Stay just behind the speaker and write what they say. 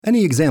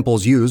Any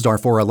examples used are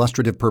for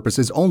illustrative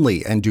purposes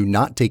only and do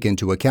not take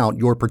into account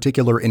your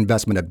particular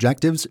investment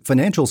objectives,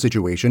 financial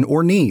situation,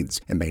 or needs,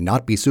 and may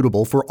not be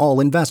suitable for all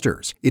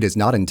investors. It is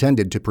not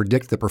intended to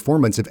predict the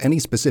performance of any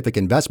specific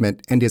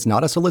investment and is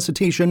not a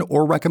solicitation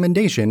or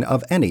recommendation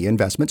of any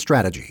investment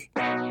strategy.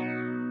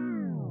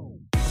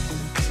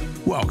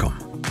 Welcome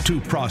to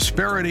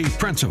Prosperity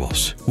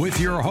Principles with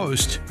your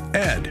host,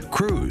 Ed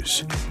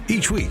Cruz.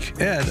 Each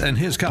week, Ed and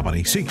his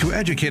company seek to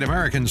educate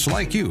Americans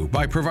like you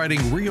by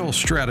providing real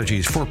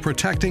strategies for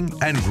protecting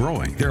and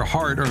growing their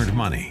hard-earned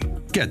money.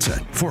 Get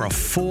set for a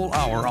full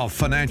hour of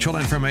financial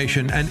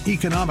information and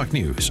economic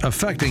news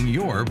affecting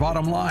your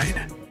bottom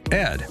line.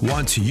 Ed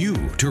wants you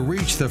to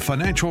reach the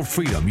financial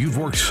freedom you've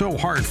worked so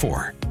hard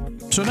for.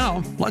 So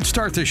now, let's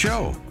start the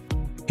show.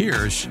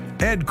 Here's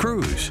Ed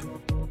Cruz.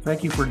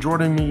 Thank you for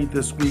joining me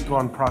this week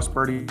on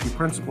Prosperity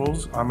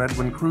Principles. I'm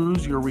Edwin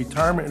Cruz, your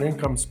retirement and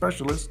income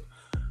specialist,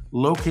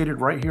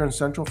 located right here in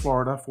Central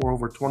Florida for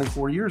over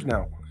 24 years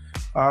now.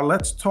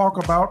 Let's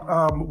talk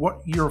about what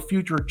your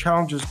future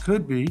challenges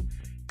could be,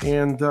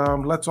 and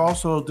let's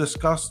also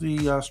discuss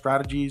the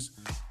strategies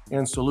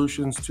and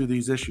solutions to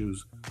these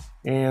issues.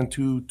 And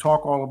to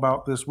talk all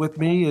about this with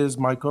me is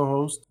my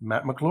co-host,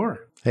 Matt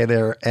McClure. Hey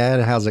there,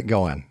 Ed. How's it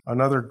going?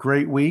 Another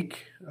great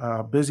week,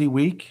 busy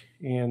week.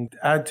 And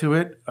add to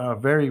it,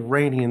 very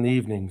rainy in the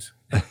evenings.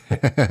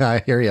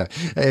 I hear you.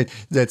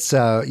 It's,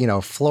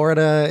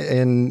 Florida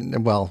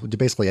in, well,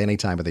 basically any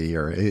time of the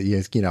year.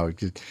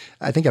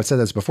 I think I've said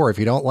this before. If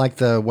you don't like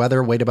the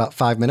weather, wait about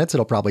 5 minutes.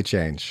 It'll probably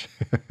change.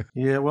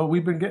 Yeah, well,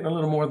 we've been getting a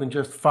little more than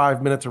just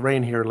 5 minutes of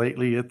rain here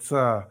lately. It's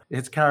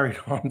carried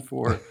on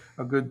for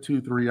a good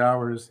 2-3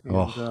 hours.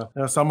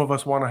 And, some of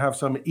us want to have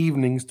some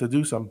evenings to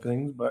do some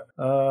things, but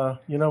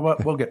you know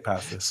what? We'll get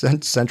past this.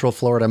 Central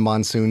Florida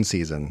monsoon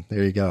season.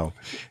 There you go.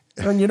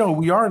 And,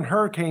 we are in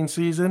hurricane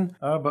season,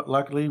 but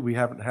luckily we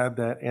haven't had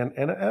that. And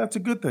that's a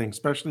good thing,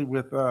 especially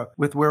with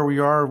where we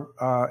are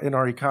in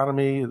our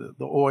economy,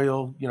 the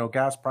oil,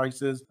 gas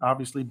prices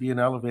obviously being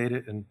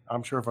elevated. And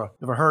I'm sure if a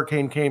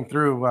hurricane came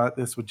through,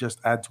 this would just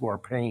add to our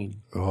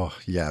pain. Oh,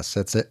 yes.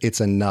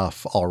 It's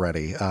enough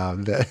already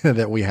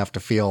that we have to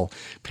feel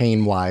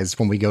pain-wise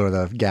when we go to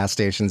the gas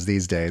stations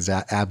these days.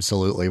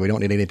 Absolutely. We don't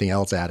need anything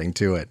else adding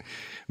to it.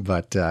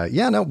 But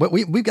but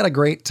we've got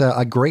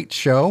a great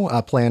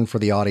show planned for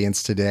the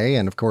audience today.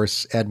 And of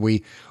course, Ed,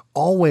 we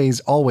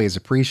always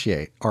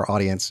appreciate our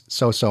audience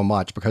so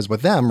much, because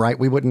with them, right,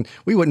 we wouldn't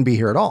be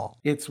here at all.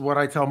 It's what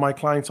I tell my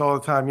clients all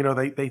the time.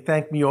 They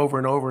thank me over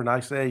and over, and I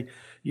say,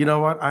 you know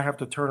what, I have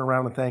to turn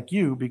around and thank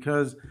you,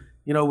 because,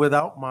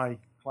 without my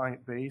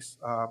client base,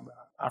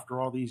 after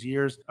all these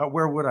years,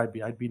 where would I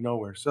be? I'd be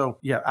nowhere. So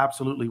yeah,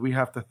 absolutely. We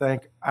have to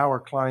thank our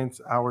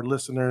clients, our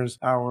listeners,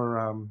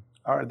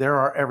 they're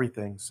our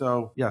everything.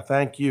 So yeah,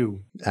 thank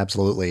you.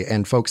 Absolutely.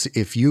 And folks,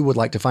 if you would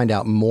like to find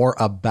out more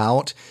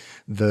about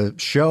the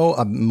show,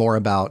 more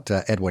about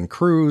Edwin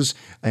Cruz,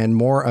 and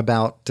more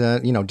about,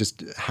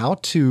 just how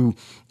to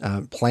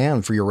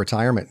plan for your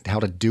retirement, how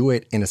to do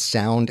it in a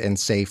sound and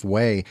safe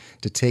way,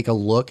 to take a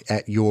look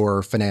at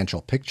your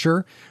financial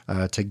picture,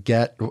 to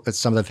get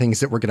some of the things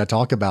that we're going to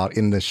talk about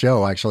in the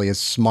show, actually, a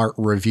smart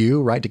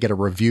review, right? To get a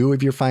review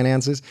of your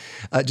finances,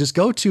 just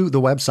go to the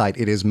website.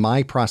 It is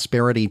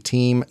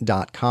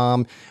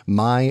myprosperityteam.com,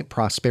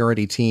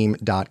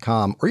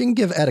 myprosperityteam.com, or you can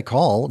give Ed a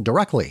call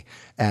directly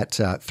at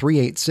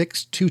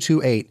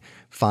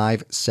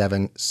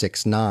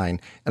 386-228-5769.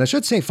 And I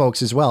should say,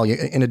 folks, as well,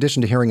 in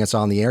addition to hearing us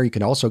on the air, you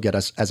can also get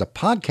us as a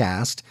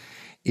podcast.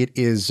 It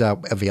is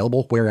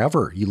available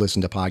wherever you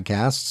listen to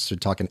podcasts. We're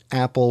talking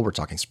Apple, we're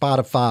talking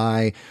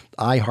Spotify,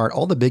 iHeart,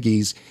 all the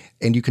biggies.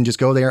 And you can just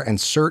go there and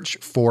search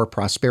for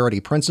Prosperity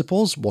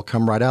Principles. We'll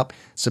come right up.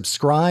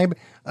 Subscribe,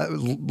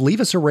 leave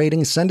us a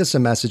rating, send us a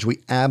message.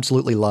 We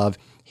absolutely love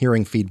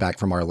hearing feedback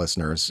from our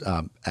listeners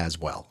as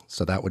well.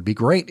 So that would be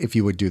great if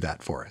you would do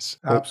that for us.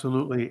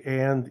 Absolutely.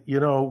 And,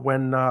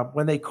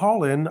 when they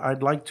call in,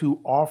 I'd like to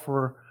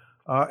offer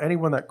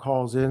anyone that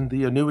calls in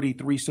the Annuity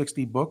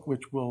 360 book,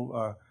 which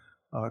will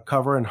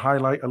cover and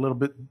highlight a little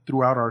bit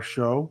throughout our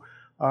show.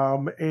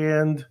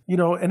 And,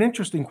 an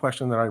interesting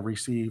question that I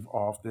receive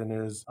often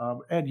is,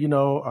 Ed,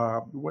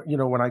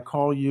 when I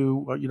call you,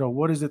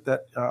 what is it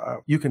that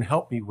you can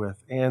help me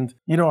with? And,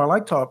 I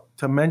like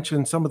to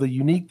mention some of the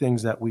unique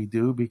things that we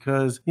do,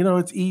 because,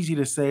 it's easy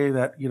to say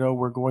that,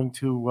 we're going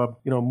to,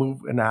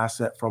 move an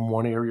asset from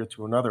one area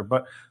to another.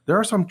 But there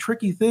are some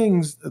tricky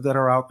things that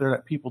are out there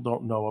that people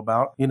don't know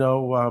about.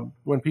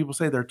 When people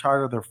say they're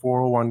tired of their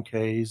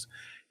 401ks,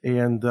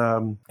 and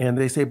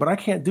they say, but I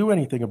can't do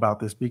anything about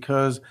this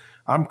because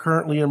I'm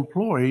currently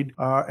employed,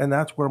 and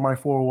that's where my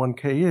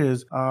 401k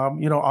is.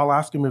 I'll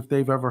ask them if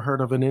they've ever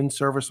heard of an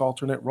in-service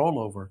alternate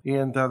rollover.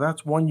 And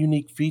that's one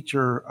unique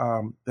feature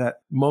that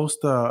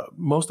most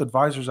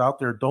advisors out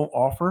there don't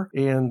offer.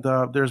 And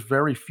there's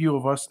very few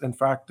of us, in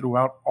fact,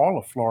 throughout all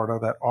of Florida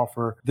that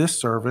offer this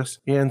service.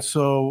 And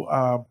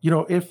so,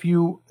 if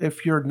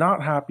you're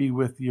not happy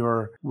with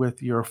your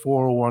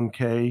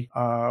 401k,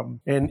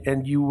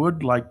 and you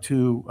would like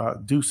to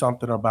do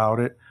something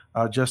about it,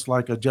 just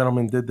like a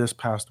gentleman did this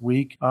past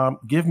week,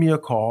 give me a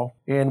call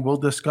and we'll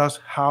discuss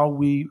how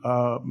we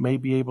may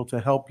be able to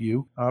help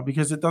you,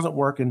 because it doesn't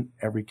work in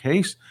every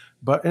case,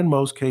 but in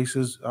most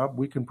cases,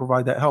 we can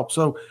provide that help.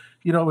 So,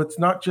 it's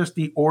not just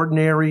the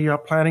ordinary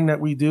planning that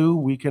we do.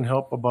 We can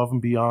help above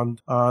and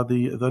beyond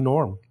the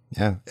norm.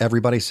 Yeah,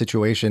 everybody's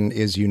situation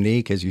is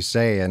unique, as you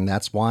say, and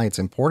that's why it's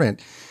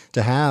important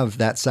to have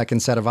that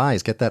second set of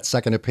eyes, get that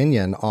second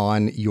opinion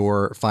on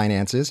your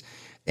finances,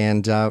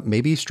 and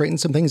maybe straighten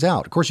some things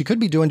out. Of course, you could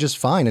be doing just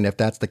fine, and if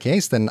that's the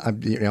case, then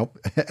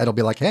it'll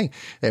be like, hey,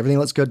 everything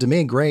looks good to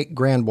me, great,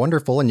 grand,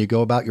 wonderful, and you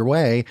go about your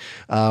way.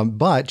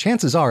 But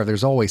chances are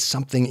there's always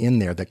something in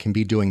there that can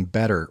be doing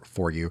better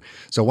for you.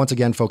 So once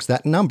again, folks,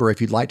 that number, if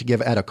you'd like to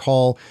give Ed a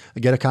call,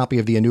 get a copy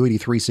of the Annuity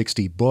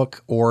 360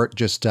 book, or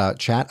just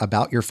chat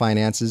about your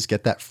finances,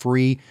 get that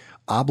free,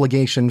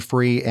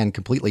 obligation-free, and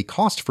completely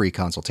cost-free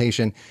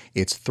consultation,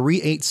 it's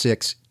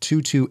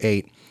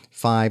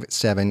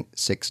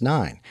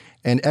 386-228-5769.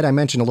 And Ed, I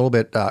mentioned a little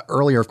bit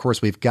earlier, of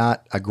course, we've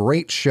got a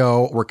great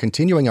show. We're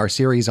continuing our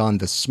series on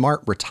the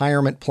Smart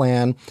Retirement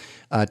Plan.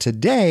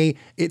 Today,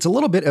 it's a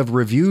little bit of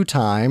review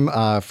time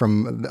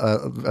from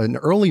an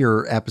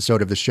earlier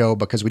episode of the show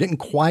because we didn't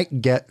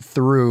quite get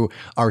through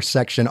our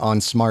section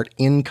on smart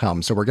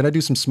income. So we're going to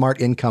do some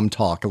smart income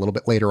talk a little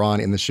bit later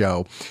on in the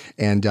show.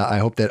 And I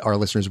hope that our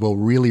listeners will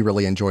really,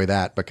 really enjoy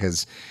that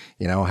because,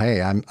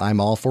 hey, I'm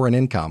all for an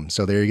income.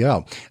 So there you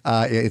go.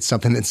 It's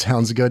something that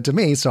sounds good to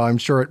me. So I'm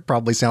sure it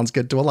probably sounds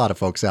good to a lot of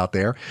folks out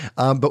there.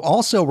 But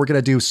also we're going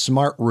to do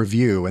smart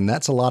review. And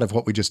that's a lot of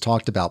what we just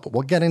talked about. But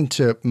we'll get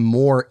into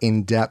more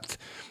in depth,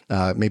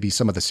 maybe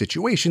some of the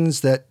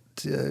situations that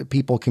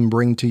people can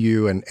bring to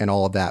you and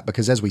all of that.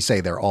 Because as we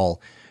say, they're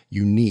all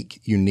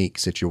unique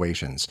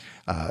situations.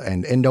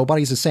 And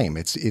nobody's the same.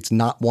 It's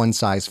not one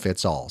size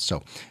fits all.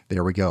 So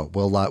there we go.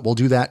 We'll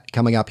do that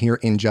coming up here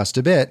in just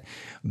a bit.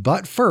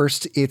 But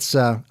first, it's,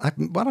 I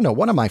don't know,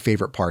 one of my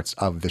favorite parts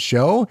of the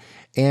show.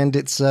 And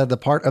it's the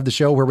part of the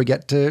show where we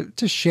get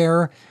to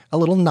share a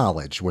little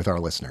knowledge with our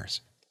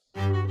listeners.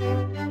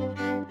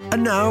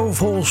 And now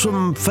for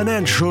some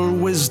financial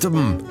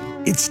wisdom.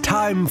 It's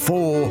time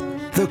for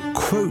the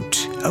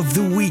quote of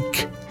the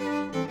week.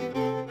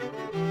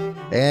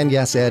 And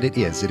yes, Ed, it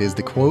is. It is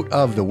the quote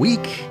of the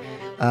week,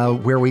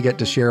 where we get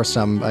to share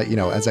some,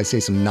 as I say,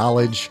 some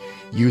knowledge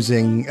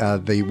using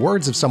the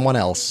words of someone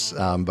else,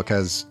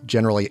 because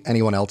generally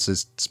anyone else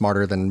is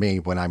smarter than me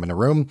when I'm in a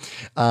room.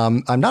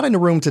 I'm not in a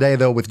room today,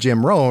 though, with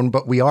Jim Rohn,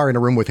 but we are in a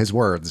room with his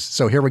words.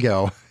 So here we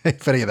go,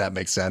 if any of that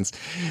makes sense.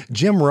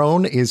 Jim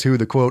Rohn is who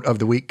the quote of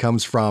the week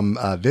comes from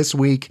this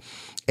week,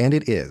 and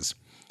it is,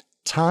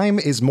 "Time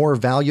is more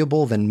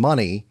valuable than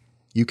money.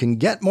 You can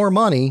get more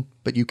money,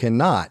 but you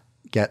cannot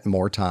get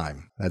more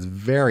time." That's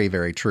very,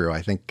 very true.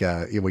 I think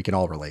we can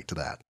all relate to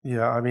that.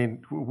 Yeah, I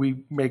mean,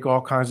 we make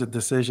all kinds of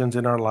decisions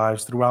in our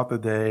lives throughout the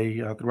day,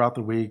 throughout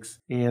the weeks,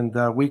 and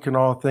we can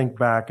all think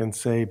back and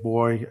say,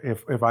 boy,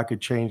 if I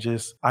could change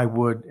this, I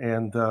would.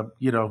 And,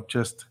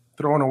 just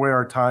throwing away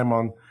our time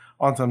on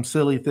some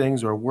silly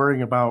things or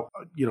worrying about,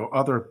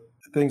 other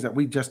things that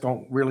we just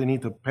don't really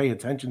need to pay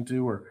attention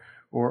to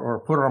or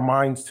put our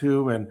minds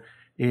to. And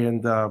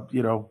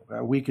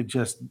we could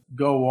just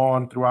go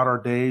on throughout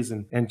our days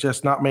and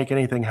just not make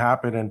anything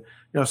happen. And,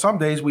 some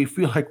days we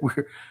feel like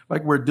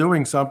we're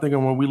doing something.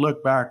 And when we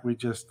look back, we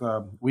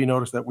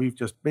notice that we've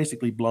just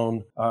basically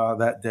blown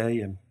that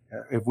day. And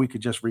if we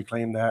could just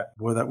reclaim that,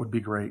 boy, that would be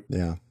great.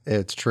 Yeah,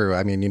 it's true.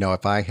 I mean,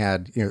 if I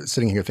had,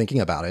 sitting here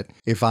thinking about it,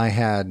 if I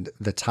had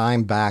the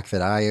time back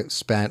that I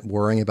spent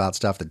worrying about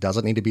stuff that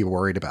doesn't need to be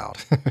worried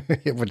about,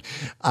 it would,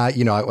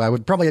 I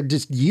would probably have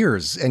just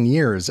years and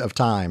years of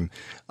time.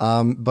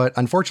 But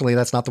unfortunately,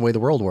 that's not the way the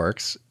world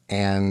works.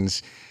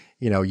 And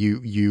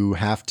you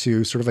have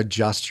to sort of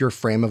adjust your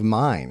frame of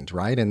mind,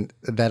 right? And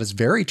that is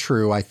very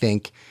true, I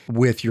think,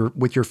 with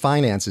your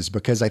finances,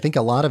 because I think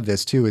a lot of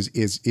this too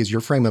is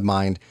your frame of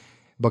mind.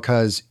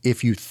 Because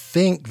if you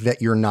think that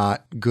you're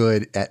not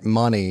good at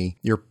money,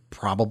 you're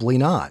probably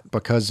not,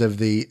 because of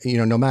the,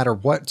 no matter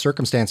what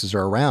circumstances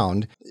are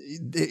around,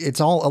 it's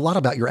all a lot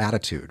about your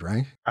attitude,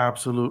 right?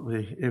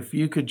 Absolutely. If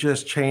you could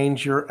just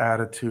change your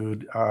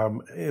attitude,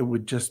 it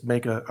would just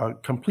make a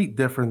complete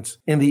difference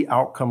in the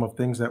outcome of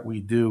things that we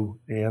do.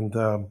 And,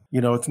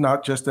 it's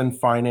not just in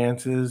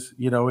finances,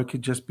 it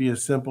could just be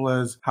as simple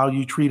as how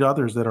you treat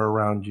others that are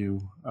around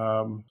you.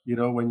 When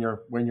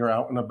you're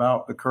out and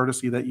about, the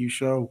courtesy that you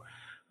show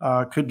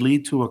could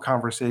lead to a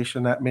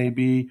conversation that may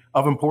be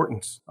of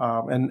importance.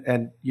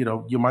 And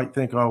you might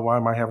think, oh, why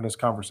am I having this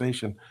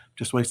conversation?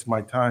 Just wasting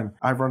my time.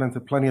 I've run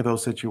into plenty of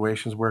those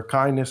situations where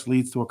kindness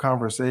leads to a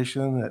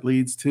conversation that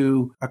leads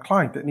to a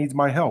client that needs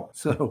my help.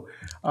 So,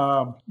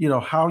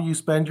 how you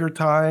spend your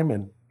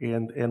time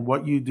and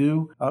what you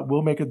do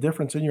will make a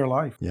difference in your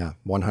life. Yeah,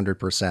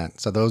 100%.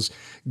 So those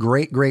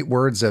great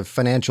words of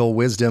financial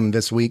wisdom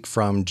this week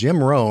from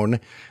Jim Rohn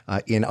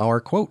in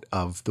our quote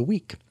of the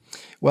week.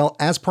 Well,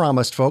 as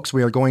promised, folks,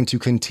 we are going to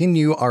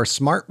continue our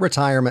Smart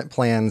Retirement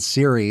Plan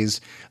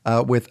series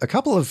with a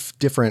couple of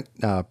different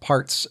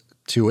parts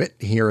to it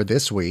here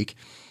this week.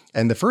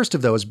 And the first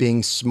of those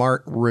being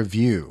Smart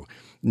Review.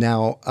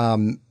 Now,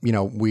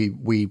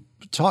 we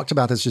talked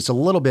about this just a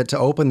little bit to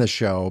open the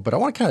show, but I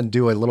want to kind of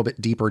do a little bit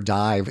deeper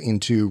dive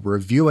into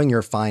reviewing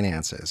your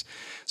finances.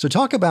 So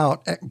talk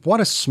about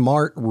what a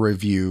smart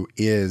review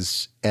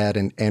is, Ed,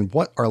 and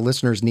what our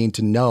listeners need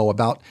to know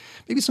about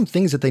maybe some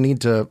things that they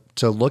need to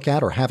look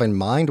at or have in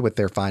mind with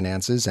their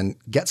finances and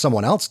get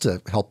someone else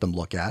to help them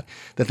look at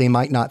that they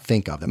might not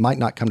think of, that might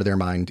not come to their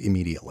mind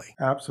immediately.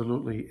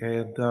 Absolutely.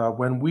 And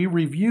when we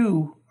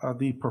review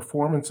the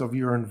performance of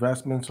your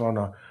investments on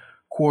a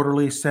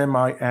quarterly,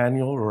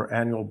 semi-annual, or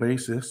annual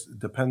basis,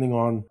 depending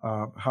on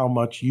how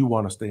much you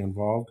want to stay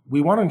involved.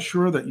 We want to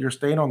ensure that you're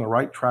staying on the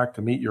right track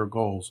to meet your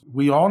goals.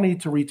 We all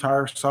need to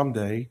retire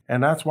someday,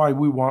 and that's why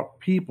we want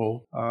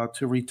people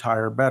to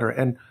retire better.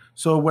 And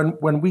so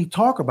when we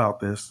talk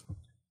about this,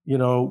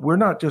 we're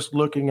not just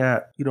looking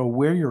at,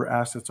 where your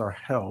assets are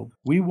held.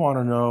 We want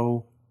to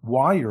know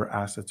why your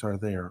assets are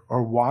there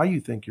or why you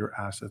think your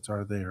assets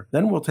are there.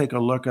 Then we'll take a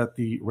look at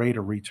the rate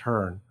of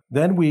return.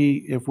 Then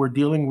if we're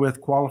dealing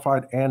with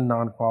qualified and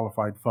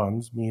non-qualified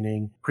funds,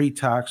 meaning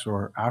pre-tax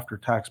or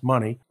after-tax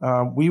money,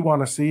 we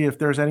want to see if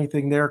there's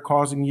anything there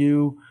causing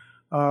you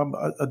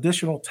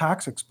additional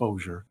tax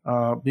exposure,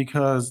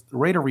 because the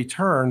rate of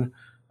return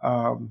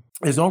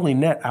is only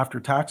net after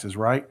taxes,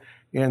 right?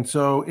 And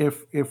so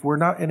if we're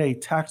not in a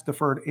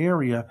tax-deferred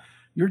area,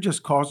 you're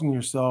just causing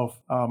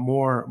yourself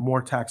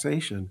more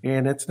taxation.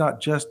 And it's not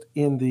just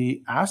in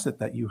the asset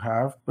that you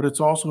have, but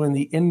it's also in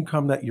the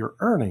income that you're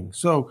earning.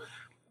 So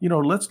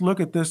let's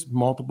look at this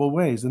multiple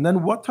ways. And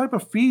then what type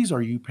of fees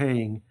are you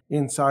paying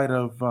inside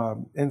of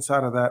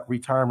that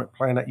retirement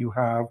plan that you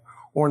have,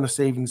 or in the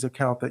savings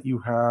account that you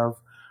have,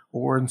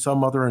 or in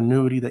some other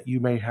annuity that you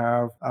may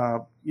have?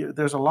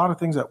 There's a lot of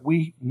things that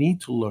we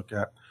need to look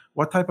at.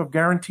 What type of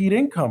guaranteed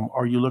income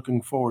are you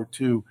looking forward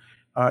to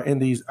in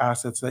these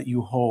assets that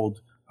you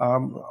hold?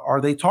 Are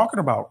they talking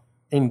about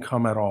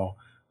income at all?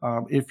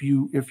 If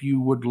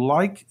you would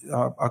like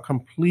a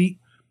complete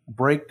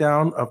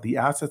breakdown of the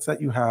assets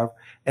that you have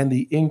and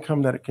the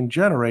income that it can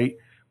generate,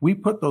 we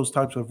put those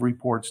types of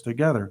reports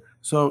together.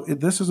 So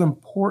this is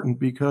important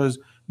because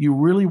you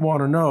really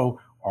want to know,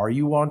 are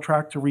you on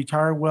track to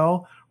retire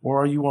well,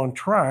 or are you on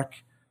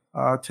track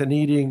to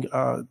needing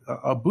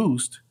a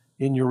boost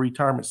in your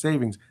retirement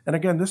savings? And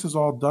again, this is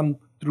all done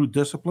through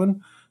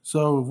discipline.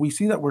 So if we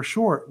see that we're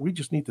short, we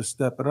just need to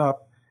step it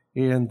up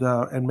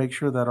and make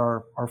sure that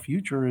our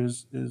future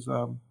is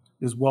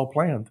well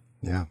planned.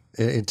 Yeah,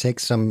 it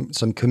takes some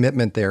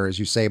commitment there, as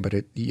you say, but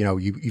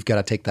you've got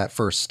to take that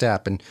first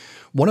step. And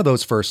one of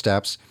those first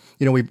steps,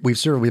 we've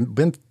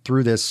been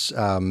through this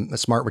a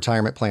Smart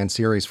Retirement Plan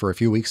series for a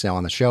few weeks now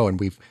on the show, and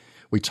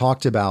we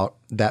talked about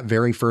that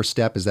very first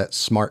step is that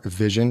smart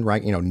vision,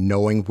 right?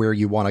 Knowing where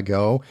you want to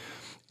go.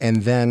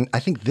 And then I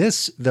think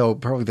this, though,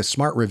 probably the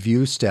smart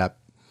review step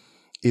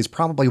is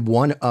probably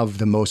one of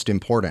the most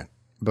important,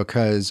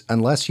 because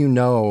unless you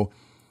know,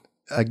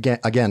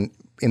 again,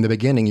 in the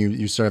beginning,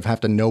 you sort of have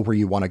to know where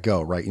you want to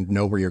go, right? You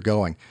know where you're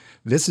going.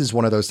 This is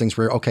one of those things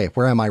where, okay,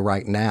 where am I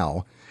right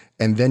now?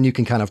 And then you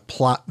can kind of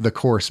plot the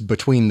course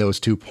between those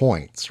 2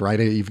 points, right?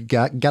 You've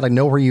got to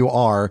know where you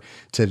are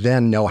to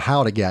then know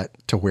how to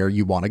get to where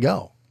you want to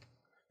go.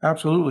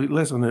 Absolutely.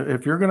 Listen,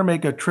 if you're going to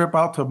make a trip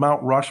out to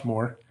Mount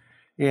Rushmore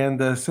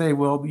and say,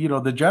 well,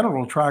 the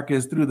general track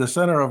is through the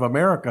center of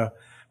America,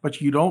 but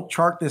you don't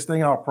chart this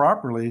thing out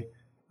properly,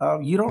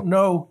 you don't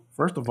know,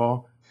 first of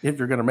all, if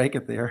you're going to make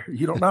it there.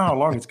 You don't know how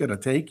long it's going to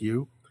take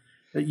you.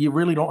 You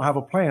really don't have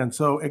a plan.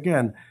 So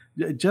again,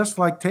 just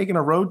like taking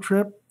a road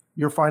trip,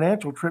 your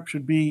financial trip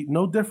should be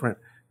no different.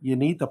 You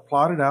need to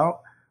plot it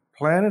out,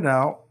 plan it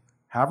out,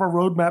 have a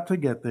roadmap to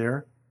get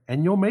there,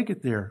 and you'll make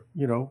it there.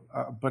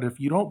 But if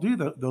you don't do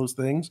those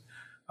things,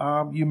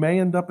 you may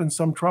end up in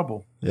some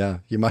trouble. Yeah,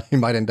 you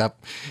might end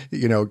up,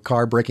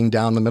 car breaking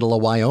down the middle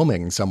of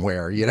Wyoming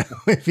somewhere.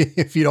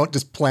 If you don't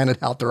just plan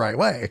it out the right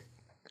way.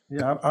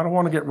 Yeah, I don't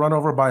want to get run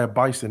over by a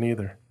bison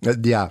either.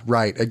 Yeah,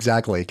 right.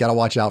 Exactly. Got to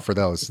watch out for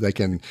those. They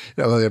can,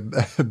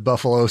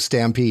 buffalo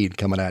stampede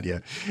coming at you.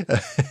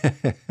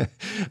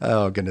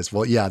 Oh, goodness.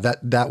 Well, yeah,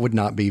 that would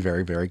not be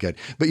very, very good.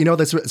 But,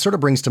 this sort of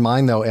brings to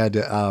mind, though, Ed,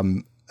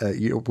 when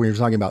you're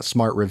talking about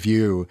smart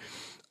review,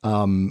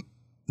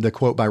 the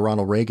quote by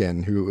Ronald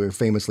Reagan, who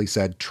famously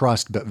said,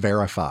 "Trust but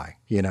verify."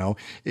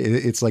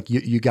 It's like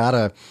you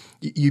gotta.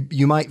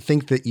 You might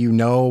think that you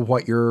know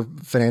what your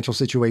financial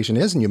situation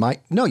is, and you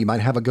might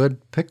have a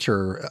good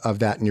picture of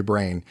that in your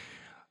brain,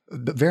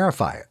 but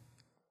verify it.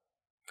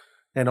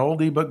 An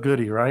oldie but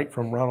goodie, right,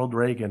 from Ronald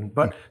Reagan.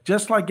 But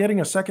just like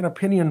getting a second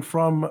opinion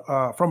from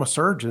a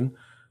surgeon,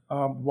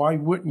 why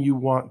wouldn't you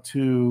want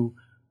to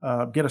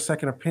get a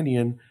second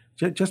opinion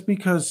just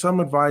because some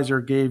advisor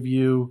gave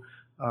you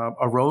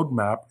a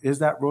roadmap? Is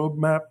that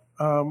roadmap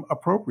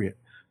appropriate?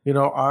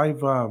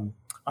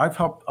 I've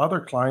helped other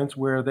clients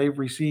where they've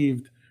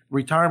received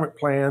retirement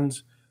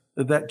plans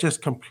that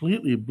just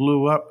completely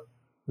blew up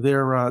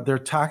their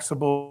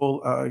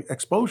taxable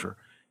exposure.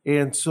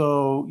 And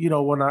so,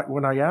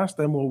 when I asked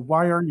them, well,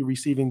 why are you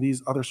receiving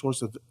these other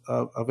sources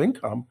of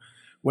income?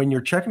 when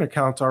your checking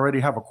accounts already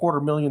have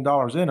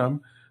 $250,000 in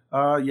them,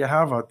 you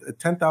have a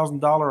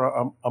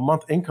 $10,000 a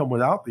month income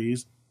without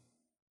these.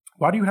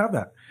 Why do you have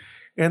that?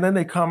 And then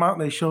they come out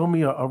and they show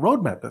me a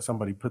roadmap that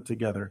somebody put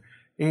together.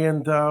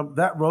 And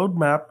that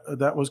roadmap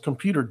that was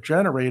computer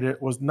generated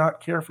was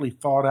not carefully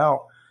thought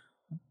out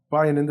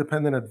by an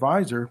independent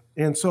advisor.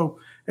 And so,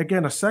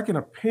 again, a second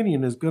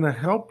opinion is going to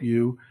help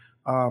you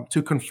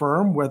to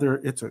confirm whether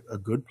it's a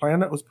good plan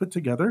that was put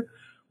together,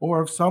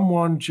 or if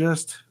someone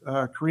just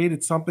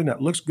created something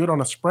that looks good on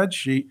a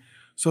spreadsheet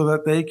so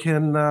that they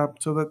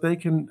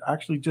can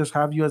actually just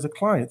have you as a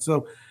client.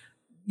 So,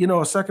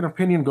 a second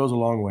opinion goes a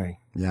long way.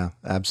 Yeah,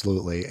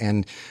 absolutely.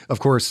 And of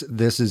course,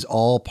 this is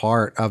all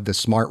part of the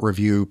smart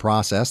review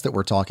process that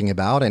we're talking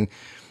about. And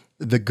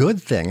the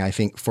good thing, I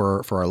think,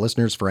 for our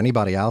listeners, for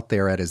anybody out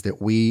there, Ed, is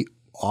that we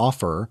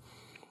offer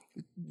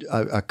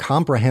a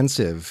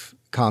comprehensive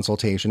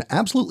consultation,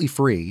 absolutely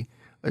free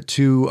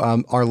to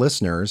our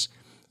listeners,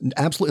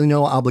 absolutely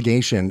no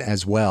obligation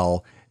as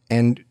well.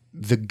 And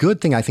the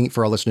good thing, I think,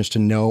 for our listeners to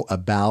know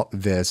about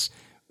this,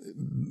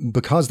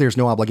 because there's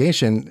no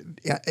obligation,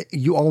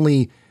 you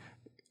only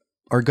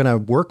are going to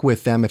work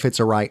with them if it's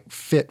a right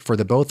fit for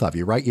the both of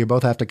you, right? You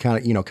both have to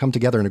kind of, come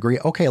together and agree,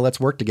 okay, let's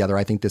work together.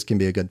 I think this can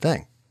be a good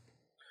thing.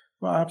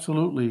 Well,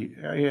 absolutely.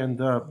 And,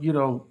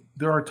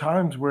 there are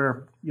times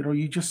where,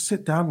 you just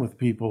sit down with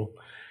people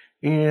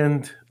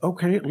and,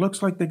 okay, it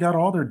looks like they got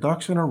all their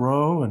ducks in a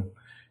row.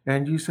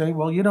 And you say,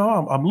 well,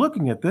 I'm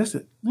looking at this.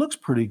 It looks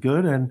pretty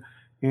good.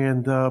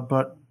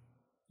 But,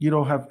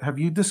 have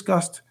you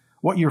discussed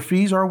what your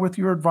fees are with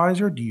your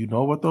advisor? Do you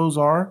know what those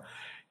are?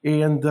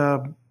 And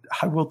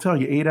I will tell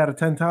you, 8 out of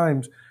 10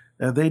 times,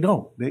 they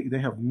don't. They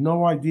have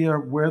no idea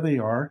where they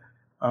are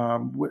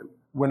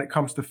when it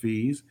comes to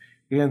fees.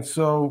 And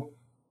so,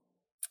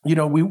 we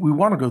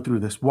want to go through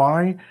this.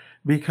 Why?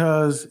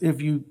 Because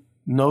if you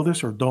know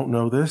this or don't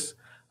know this,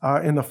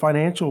 in the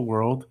financial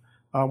world,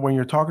 when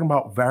you're talking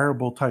about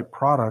variable type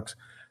products,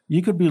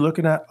 you could be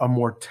looking at a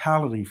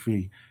mortality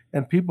fee.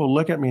 And people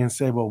look at me and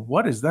say, well,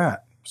 what is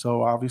that?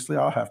 So obviously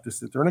I'll have to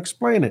sit there and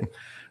explain it.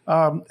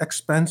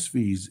 Expense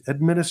fees,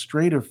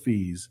 administrative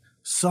fees,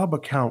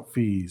 sub-account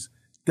fees,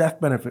 death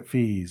benefit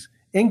fees,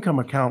 income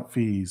account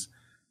fees.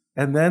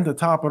 And then to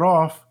top it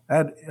off,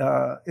 add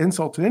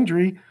insult to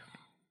injury,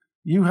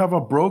 you have a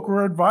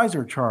broker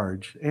advisor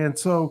charge. And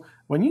so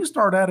when you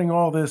start adding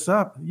all this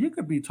up, you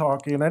could be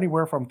talking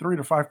anywhere from 3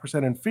 to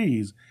 5% in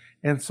fees.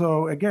 And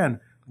so again,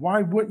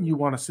 why wouldn't you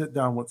want to sit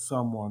down with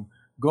someone,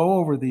 go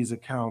over these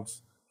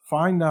accounts,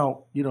 find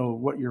out,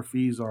 what your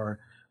fees are?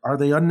 Are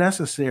they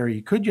unnecessary?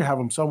 Could you have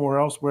them somewhere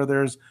else where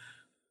there's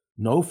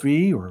no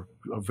fee or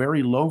a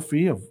very low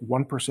fee of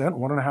 1%,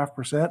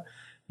 1.5%?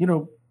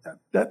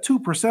 That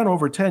 2%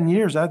 over 10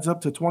 years adds up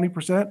to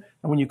 20%. And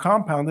when you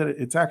compound it,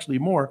 it's actually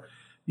more.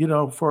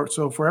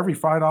 For every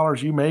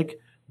 $5 you make,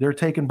 they're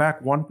taking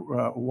back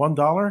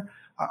 $1.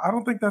 I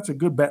don't think that's a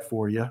good bet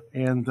for you.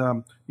 And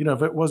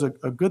if it was a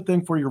good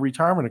thing for your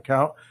retirement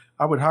account,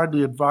 I would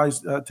highly advise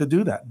to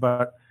do that.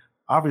 But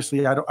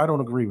obviously, I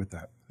don't agree with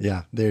that.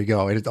 Yeah, there you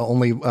go. It's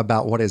only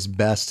about what is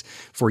best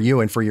for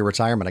you and for your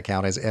retirement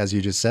account, as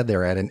you just said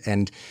there, Ed.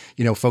 And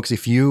folks,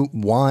 if you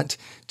want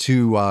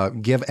to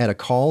give Ed a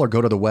call or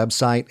go to the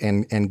website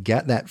and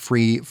get that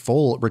free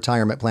full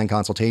retirement plan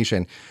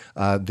consultation,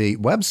 the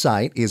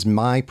website is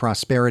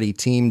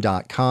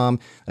myprosperityteam.com.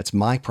 That's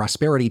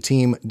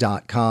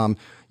myprosperityteam.com.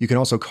 You can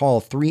also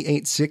call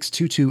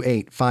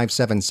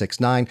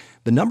 386-228-5769.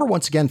 The number,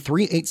 once again,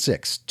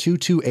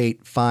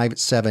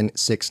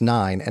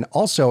 386-228-5769. And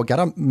also, got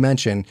to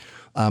mention,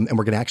 and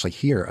we're going to actually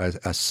hear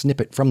a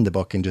snippet from the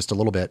book in just a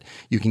little bit.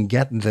 You can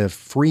get the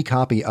free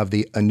copy of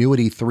the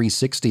Annuity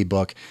 360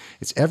 book.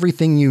 It's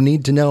everything you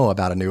need to know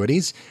about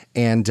annuities,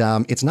 and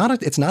it's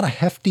not a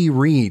hefty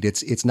read.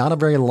 It's not a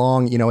very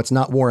long. It's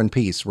not War and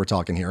Peace we're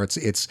talking here.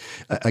 It's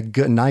a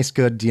nice,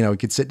 good. You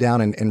could sit down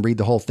and read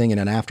the whole thing in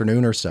an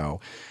afternoon or so,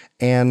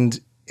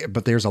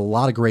 but there's a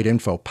lot of great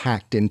info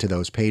packed into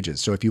those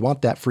pages. So if you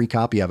want that free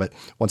copy of it,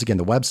 once again,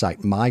 the website,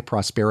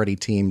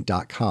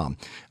 myprosperityteam.com,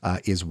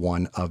 is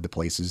one of the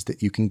places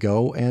that you can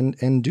go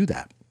and do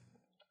that.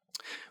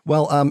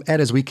 Well,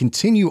 Ed, as we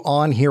continue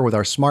on here with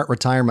our Smart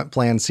Retirement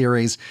Plan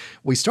series,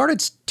 we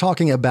started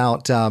talking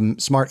about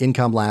smart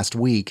income last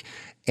week.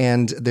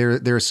 And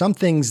there are some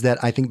things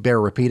that I think bear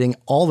repeating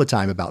all the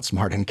time about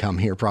smart income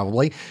here,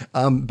 probably.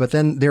 But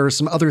then there are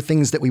some other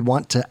things that we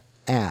want to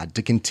add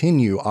to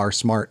continue our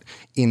smart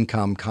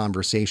income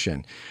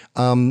conversation.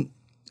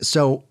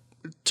 So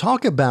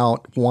talk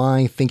about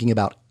why thinking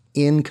about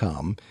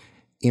income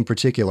in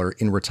particular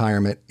in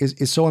retirement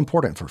is so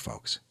important for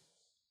folks.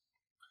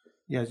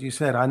 Yeah, as you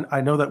said,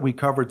 I know that we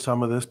covered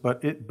some of this,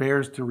 but it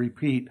bears to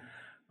repeat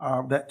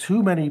that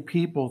too many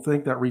people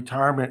think that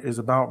retirement is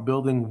about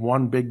building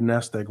one big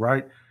nest egg,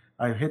 right?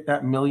 I hit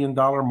that $1 million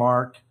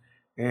mark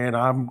and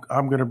I'm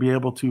going to be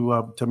able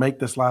to make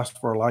this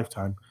last for a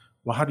lifetime.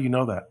 Well, how do you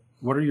know that?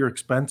 What are your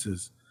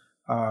expenses?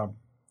 You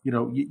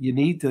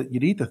need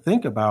to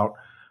think about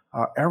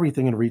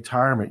everything in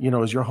retirement.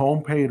 Is your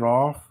home paid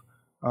off?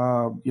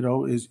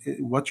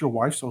 What's your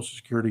wife's Social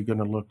Security going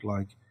to look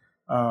like?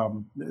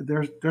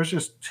 There's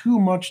just too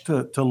much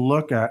to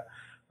look at.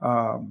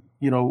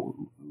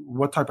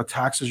 What type of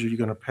taxes are you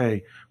going to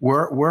pay?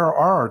 Where are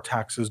our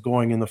taxes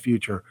going in the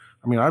future?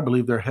 I mean, I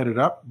believe they're headed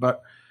up,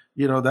 but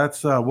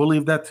that's we'll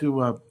leave that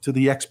to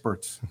the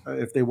experts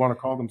if they want to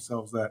call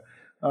themselves that.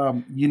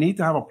 You need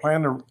to have a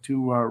plan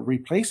to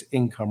replace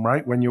income,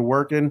 right? When you're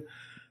working,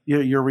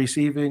 you're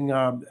receiving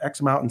X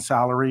amount in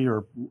salary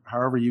or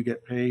however you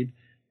get paid,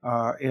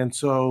 and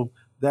so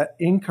that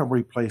income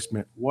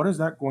replacement, what is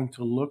that going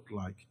to look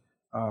like?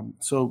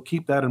 So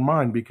keep that in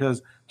mind,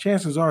 because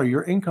chances are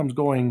your income's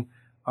going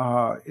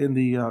in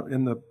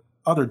the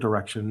other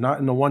direction, not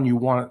in the one you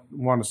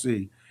want to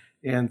see.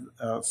 And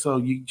so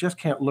you just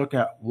can't look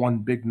at one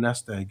big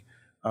nest egg.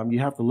 You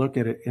have to look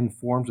at it in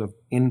forms of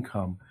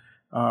income.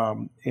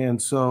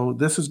 And so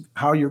this is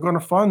how you're going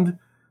to fund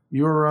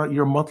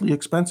your monthly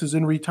expenses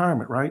in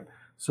retirement, right?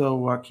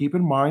 So keep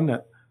in mind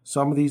that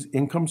some of these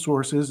income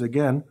sources,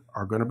 again,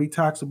 are going to be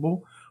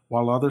taxable,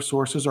 while other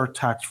sources are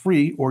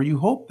tax-free, or you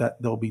hope that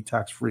they'll be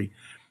tax-free.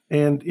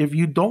 And if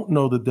you don't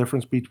know the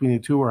difference between the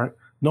two, or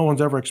no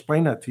one's ever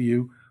explained that to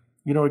you,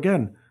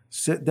 again,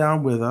 sit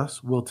down with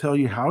us. We'll tell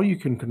you how you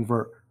can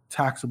convert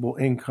taxable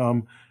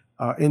income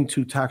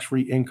into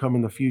tax-free income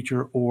in the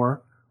future,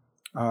 or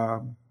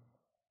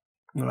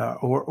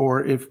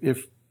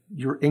if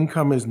your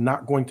income is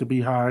not going to be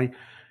high,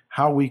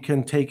 how we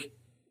can take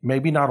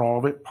maybe not all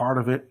of it, part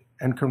of it,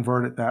 and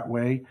convert it that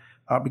way.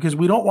 Because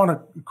we don't want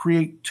to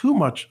create too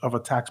much of a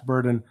tax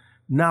burden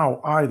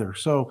now either.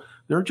 So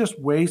there are just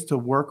ways to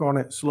work on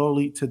it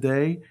slowly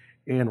today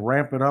and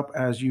ramp it up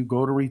as you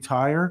go to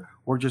retire,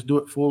 or just do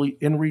it fully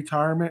in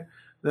retirement.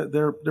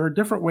 There are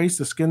different ways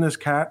to skin this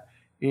cat.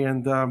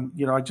 And,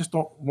 I just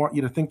don't want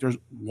you to think there's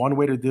one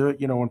way to do it.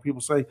 When people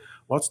say,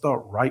 what's the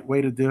right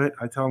way to do it?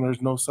 I tell them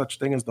there's no such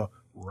thing as the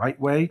right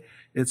way.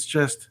 It's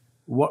just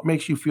what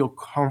makes you feel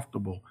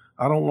comfortable.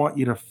 I don't want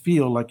you to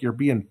feel like you're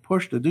being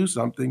pushed to do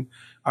something.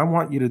 I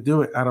want you to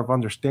do it out of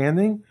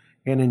understanding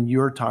and in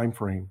your time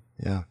frame.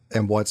 Yeah.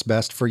 And what's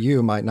best for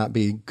you might not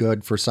be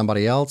good for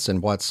somebody else,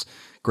 and what's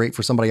great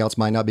for somebody else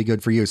might not be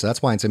good for you. So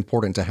that's why it's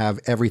important to have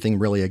everything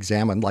really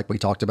examined, like we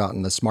talked about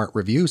in the Smart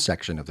Review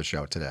section of the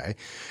show today.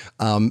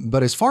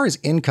 But as far as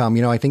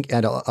income, I think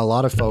a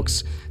lot of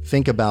folks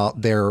think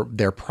about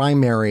their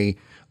primary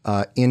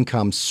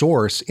income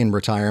source in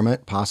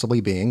retirement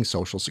possibly being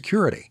Social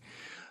Security.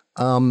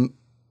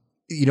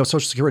 Social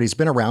Security has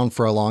been around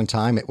for a long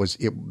time.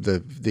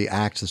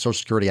 The Social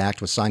Security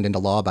Act was signed into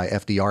law by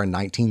FDR in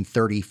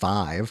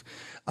 1935.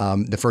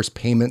 The first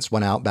payments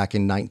went out back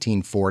in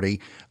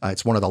 1940.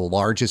 It's one of the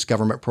largest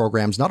government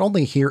programs, not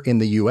only here in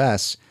the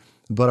U.S.,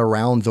 but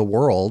around the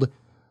world.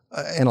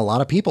 And a lot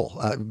of people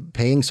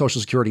paying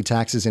Social Security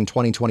taxes in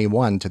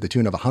 2021 to the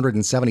tune of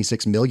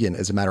 $176 million,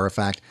 as a matter of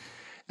fact.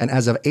 And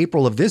as of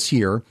April of this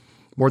year,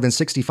 more than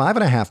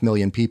 65.5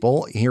 million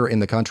people here in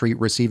the country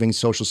receiving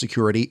Social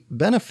Security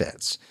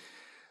benefits.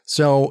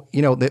 So,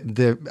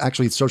 the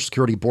Social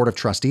Security Board of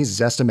Trustees is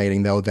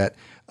estimating, though, that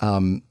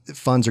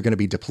funds are going to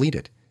be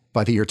depleted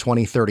by the year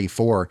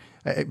 2034,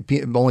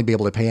 only be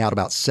able to pay out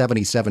about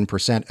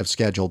 77% of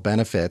scheduled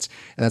benefits.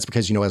 And that's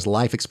because, as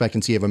life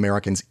expectancy of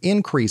Americans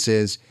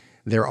increases,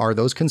 there are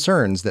those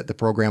concerns that the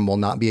program will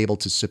not be able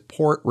to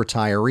support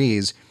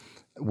retirees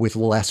with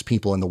less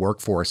people in the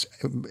workforce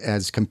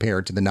as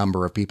compared to the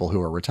number of people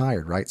who are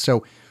retired, right?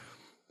 So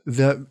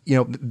there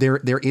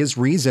is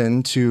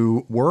reason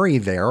to worry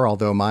there,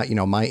 although my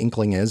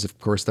inkling is, of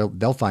course,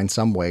 they'll find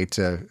some way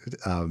to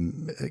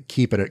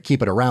keep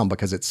it around,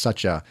 because it's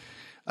such a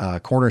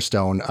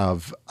cornerstone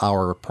of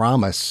our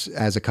promise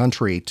as a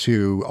country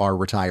to our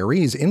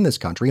retirees in this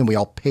country, and we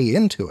all pay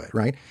into it,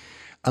 right?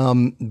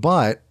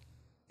 But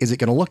is it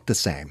going to look the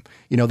same?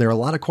 There are a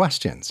lot of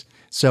questions.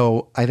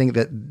 So I think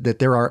that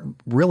there are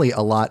really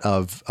a lot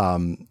of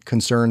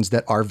concerns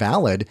that are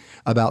valid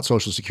about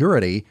Social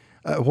Security.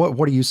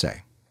 What do you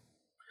say?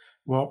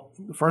 Well,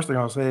 the first thing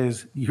I'll say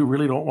is you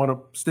really don't want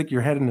to stick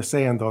your head in the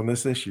sand on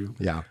this issue.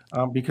 Yeah.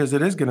 Because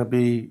it is going to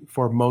be,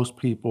 for most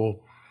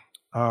people,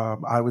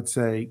 I would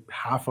say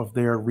half of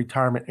their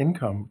retirement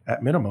income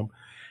at minimum.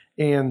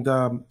 And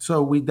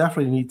so we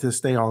definitely need to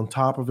stay on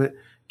top of it,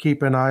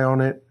 keep an eye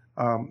on it,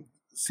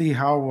 see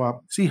how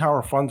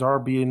our funds are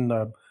being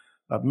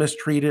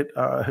mistreated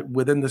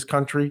within this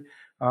country,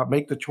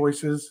 make the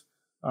choices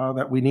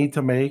that we need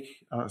to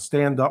make,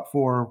 stand up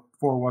for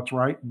what's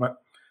right. But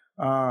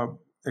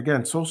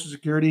again, Social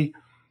Security,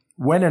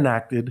 when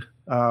enacted,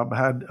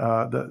 had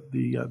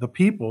the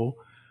people,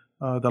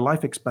 the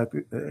life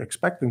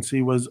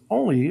expectancy was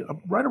only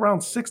right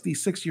around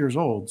 66 years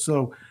old.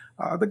 So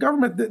the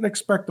government didn't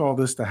expect all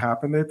this to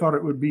happen. They thought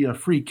it would be a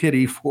free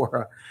kitty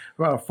for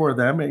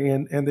them,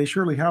 and they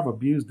surely have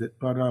abused it.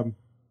 But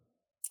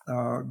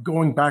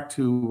going back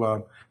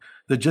to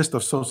the gist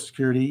of Social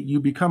Security, you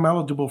become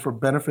eligible for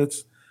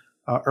benefits,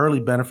 early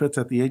benefits,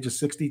 at the age of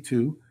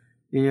 62,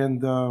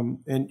 and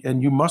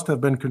you must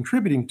have been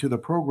contributing to the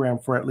program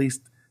for at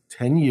least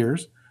 10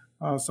 years.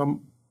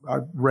 Some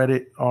I've read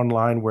it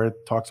online where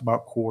it talks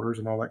about quarters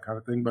and all that kind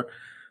of thing. But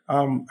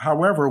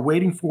however,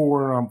 waiting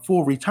for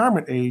full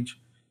retirement age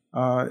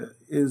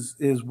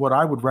is what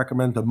I would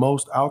recommend the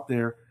most out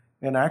there,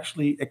 and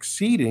actually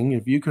exceeding.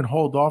 If you can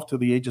hold off to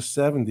the age of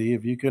 70,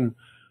 if you can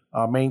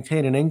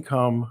maintain an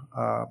income,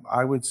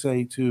 I would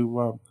say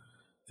to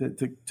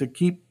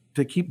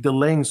keep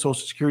delaying Social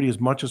Security as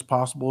much as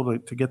possible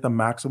to get the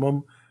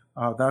maximum.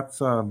 That's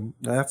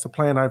the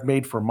plan I've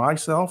made for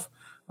myself.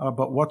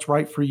 But what's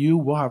right for you,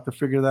 we'll have to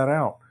figure that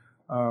out.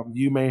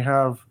 You may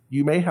have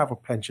a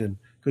pension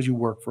because you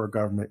work for a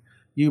government.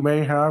 You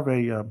may have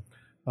a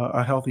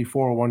healthy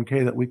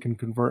 401k that we can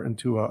convert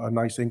into a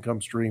nice income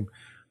stream.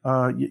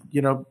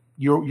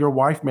 Your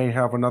wife may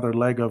have another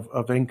leg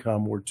of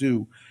income or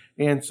two,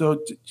 and so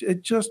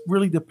it just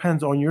really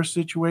depends on your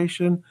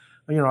situation.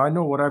 I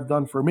know what I've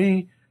done for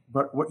me,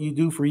 but what you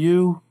do for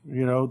you,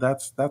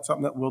 that's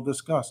something that we'll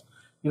discuss.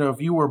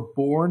 If you were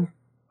born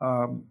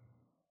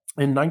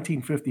in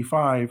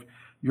 1955,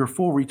 your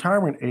full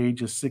retirement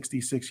age is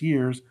 66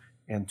 years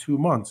and 2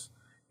 months,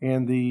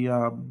 and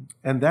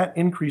that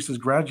increases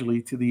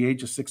gradually to the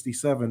age of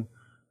 67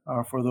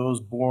 for those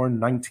born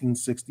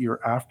 1960 or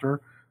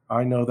after.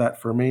 I know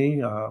that for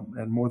me,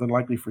 and more than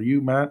likely for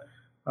you, Matt,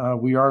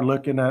 we are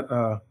looking at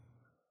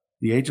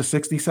the age of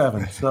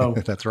 67. So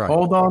that's right.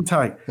 Hold on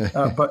tight.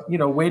 But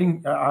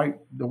waiting.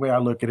 The way I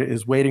look at it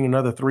is waiting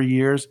another 3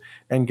 years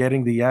and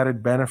getting the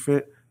added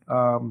benefit.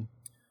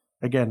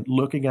 Again,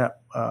 looking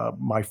at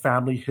my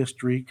family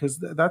history, because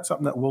that's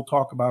something that we'll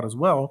talk about as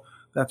well.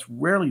 That's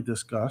rarely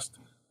discussed.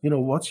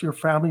 What's your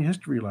family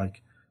history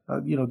like?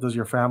 Does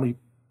your family,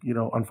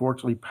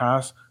 unfortunately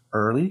pass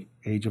early,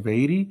 age of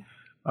 80?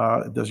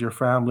 Does your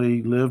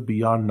family live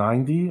beyond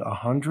 90,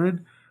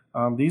 100?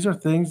 These are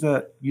things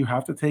that you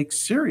have to take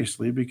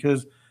seriously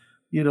because,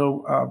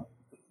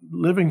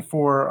 living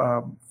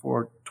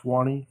for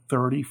 20,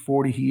 30,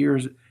 40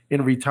 years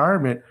in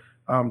retirement,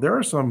 there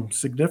are some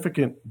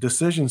significant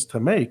decisions to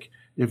make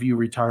if you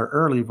retire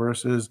early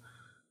versus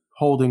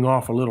holding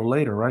off a little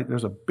later, right?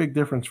 There's a big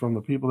difference from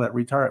the people that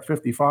retire at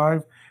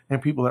 55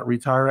 and people that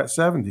retire at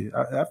 70.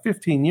 At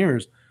 15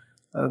 years,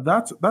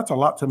 that's a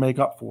lot to make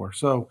up for.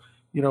 So,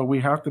 we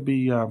have to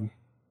be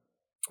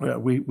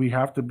we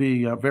have to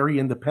be very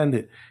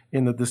independent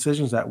in the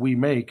decisions that we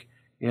make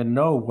and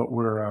know what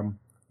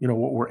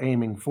we're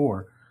aiming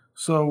for.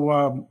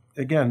 So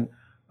again,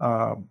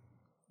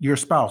 your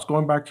spouse,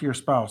 going back to your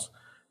spouse,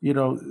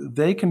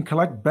 they can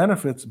collect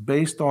benefits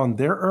based on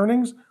their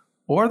earnings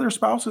or their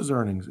spouse's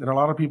earnings. And a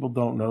lot of people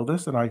don't know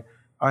this, and I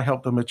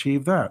help them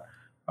achieve that.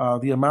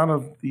 The amount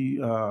of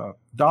the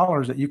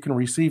dollars that you can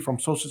receive from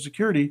Social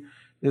Security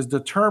is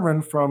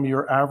determined from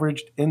your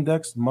averaged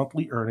indexed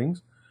monthly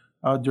earnings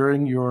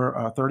during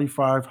your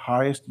 35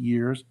 highest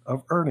years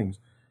of earnings.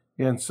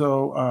 And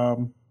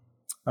so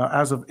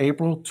as of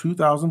April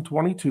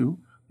 2022,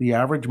 the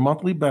average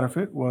monthly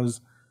benefit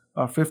was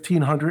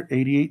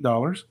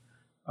 $1,588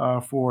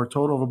 for a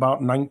total of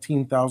about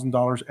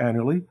 $19,000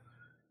 annually.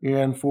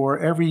 And for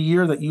every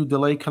year that you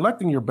delay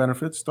collecting your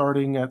benefits,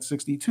 starting at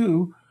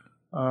 62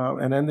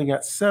 and ending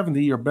at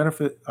 70, your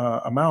benefit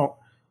amount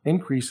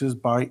increases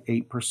by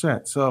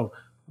 8%. So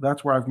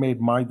that's where I've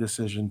made my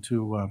decision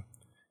to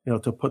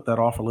put that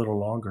off a little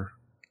longer.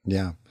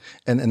 Yeah.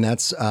 And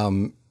that's,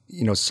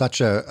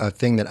 such a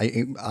thing that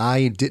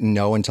I didn't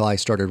know until I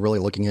started really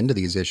looking into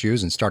these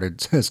issues and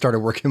started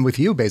working with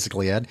you,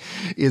 basically, Ed,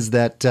 is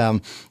that,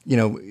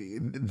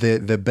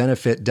 the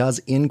benefit does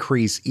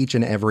increase each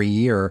and every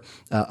year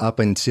up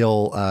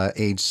until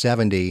age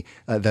 70.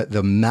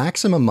 The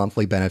maximum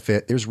monthly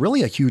benefit, there's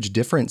really a huge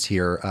difference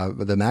here.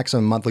 The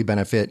maximum monthly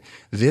benefit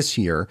this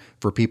year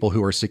for people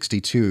who are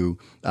 62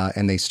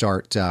 and they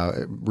start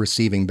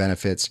receiving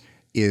benefits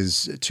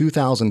is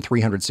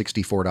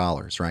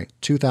 $2,364, right?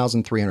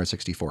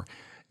 $2,364.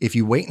 If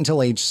you wait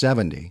until age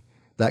 70,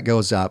 that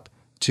goes up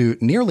to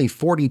nearly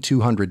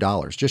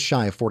 $4,200, just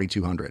shy of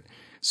 $4,200.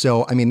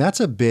 So, I mean,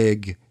 that's a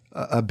big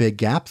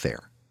gap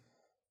there.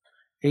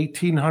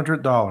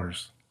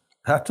 $1,800.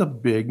 That's a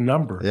big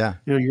number. Yeah.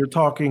 You're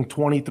talking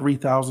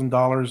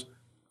 $23,000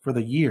 for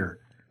the year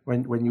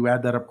when you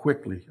add that up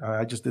quickly.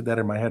 I just did that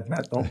in my head,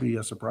 Matt. Don't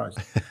be surprised.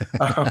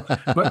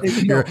 But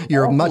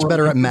you're much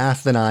better at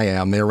math than I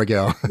am. There we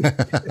go.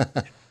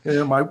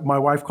 My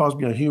wife calls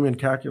me a human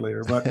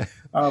calculator. But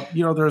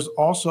there's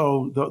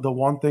also the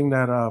one thing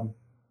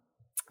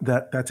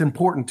that's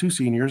important to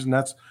seniors, and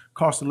that's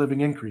cost of living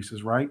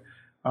increases, right?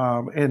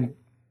 And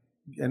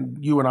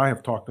you and I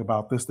have talked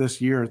about this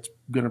year. It's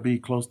going to be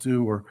close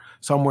to or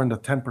somewhere in the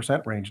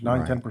 10% range,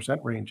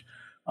 10% range.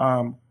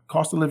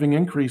 Cost of living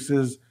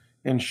increases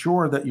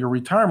ensure that your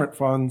retirement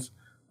funds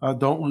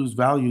don't lose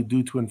value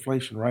due to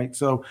inflation, right?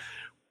 So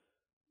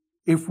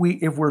if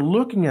we're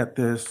looking at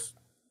this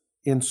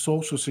in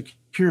Social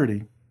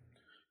Security,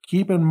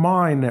 keep in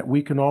mind that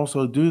we can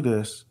also do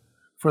this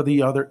for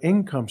the other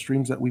income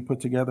streams that we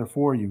put together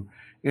for you.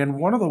 And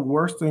one of the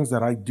worst things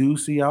that I do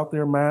see out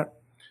there, Matt,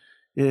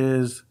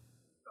 is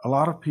a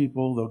lot of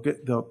people,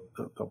 they'll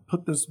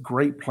put this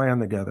great plan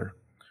together.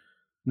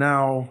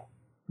 Now,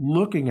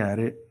 looking at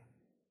it,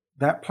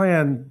 that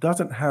plan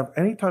doesn't have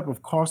any type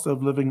of cost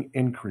of living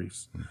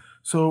increase.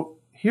 So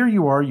here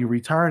you are, you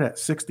retired at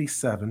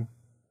 67.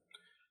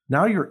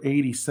 Now you're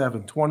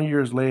 87, 20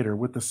 years later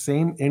with the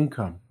same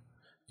income.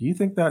 Do you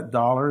think that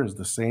dollar is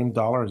the same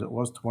dollar as it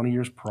was 20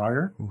 years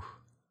prior? Oof.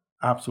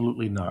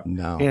 Absolutely not.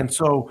 No. And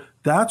so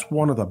that's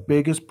one of the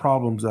biggest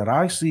problems that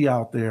I see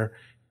out there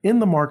in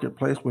the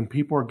marketplace when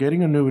people are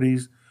getting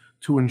annuities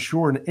to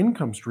ensure an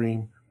income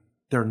stream.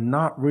 They're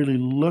not really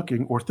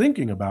looking or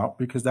thinking about,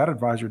 because that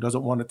advisor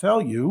doesn't want to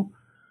tell you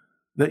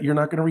that you're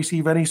not going to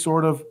receive any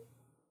sort of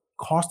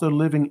cost of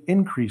living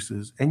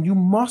increases. And you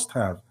must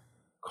have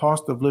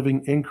cost of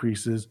living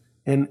increases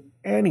in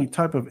any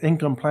type of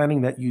income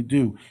planning that you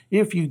do.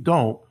 If you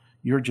don't,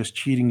 you're just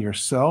cheating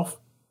yourself.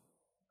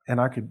 And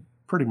I could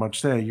pretty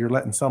much say you're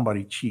letting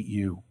somebody cheat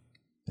you.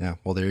 Yeah,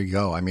 well, there you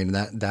go. I mean,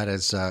 that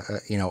is,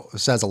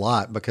 says a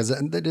lot, because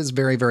that is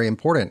very, very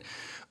important.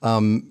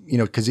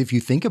 Because if you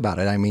think about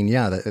it, I mean,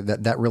 yeah,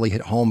 that really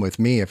hit home with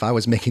me. If I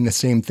was making the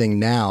same thing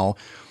now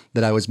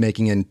that I was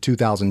making in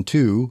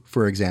 2002,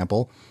 for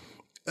example,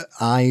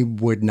 I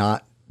would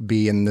not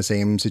be in the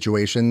same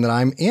situation that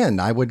I'm in.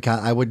 I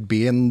would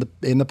be in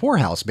the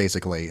poorhouse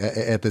basically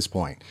at this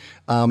point.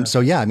 So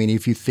yeah, I mean,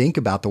 if you think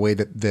about the way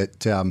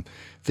that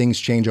things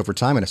change over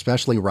time, and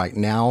especially right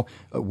now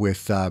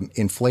with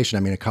inflation. I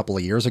mean, a couple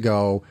of years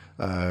ago,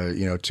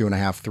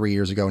 2.5, 3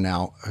 years ago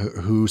now,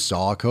 who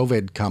saw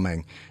COVID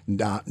coming?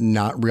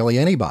 Not really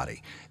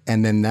anybody.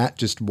 And then that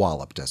just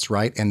walloped us,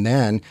 right? And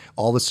then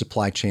all the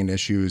supply chain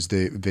issues,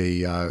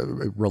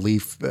 the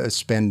relief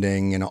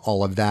spending and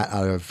all of that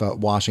out of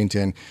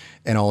Washington,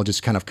 and all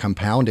just kind of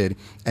compounded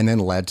and then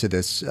led to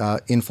this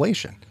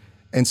inflation.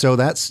 And so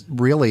that's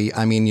really,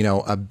 I mean,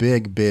 a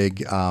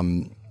big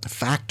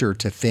factor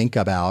to think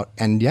about.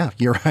 And yeah,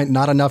 you're right.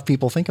 Not enough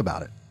people think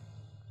about it.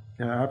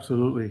 Yeah,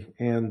 absolutely.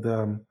 And,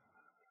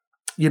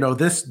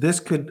 this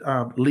could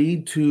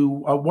lead to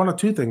one of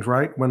two things,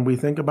 right? When we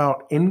think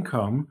about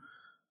income,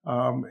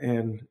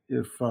 and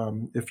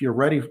if you're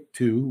ready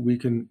to, we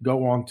can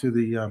go on to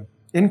the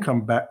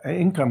income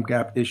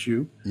gap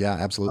issue. Yeah,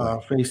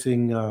 absolutely.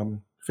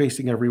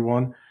 Facing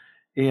everyone,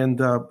 and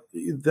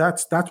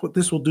that's what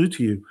this will do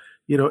to you.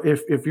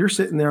 If you're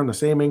sitting there on the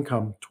same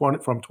income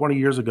from 20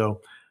 years ago,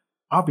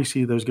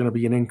 obviously there's going to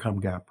be an income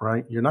gap,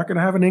 right? You're not going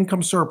to have an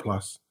income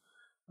surplus.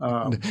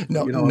 No,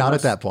 not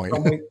at that point.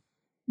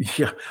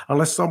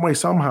 Unless some way,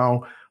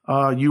 somehow,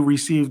 you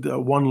received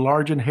one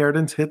large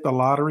inheritance, hit the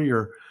lottery,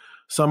 or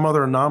some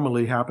other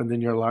anomaly happened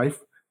in your life,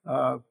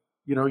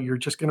 you're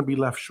just going to be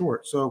left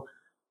short. So,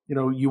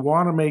 you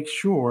want to make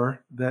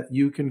sure that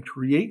you can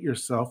create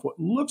yourself what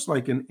looks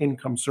like an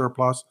income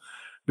surplus,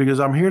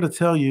 because I'm here to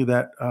tell you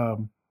that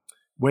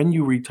when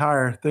you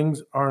retire,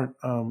 things aren't,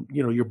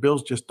 your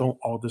bills just don't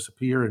all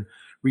disappear, and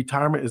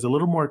retirement is a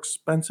little more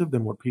expensive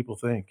than what people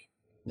think.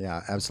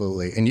 Yeah,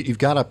 absolutely. And you've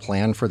got to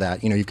plan for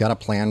that. You've got to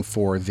plan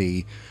for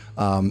the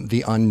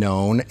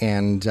unknown.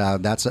 And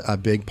that's a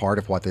big part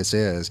of what this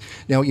is.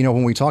 Now,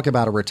 when we talk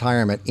about a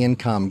retirement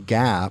income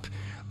gap,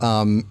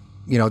 a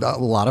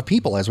lot of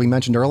people, as we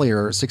mentioned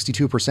earlier,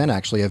 62%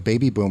 actually of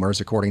baby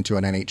boomers, according to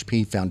an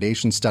NHP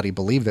Foundation study,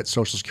 believe that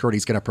Social Security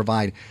is going to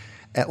provide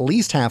at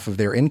least half of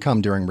their income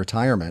during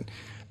retirement.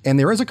 And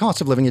there is a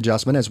cost of living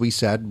adjustment, as we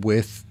said,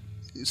 with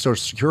Social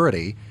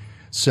Security.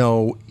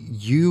 So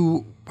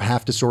you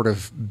have to sort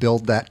of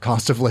build that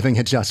cost of living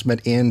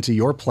adjustment into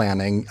your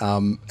planning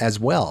as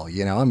well.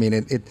 I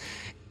mean,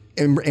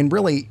 and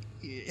really,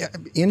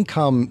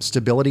 income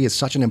stability is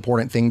such an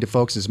important thing to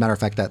folks. As a matter of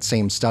fact, that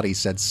same study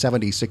said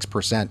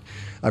 76%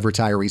 of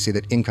retirees say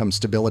that income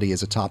stability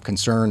is a top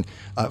concern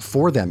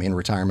for them in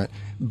retirement.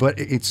 But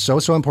it's so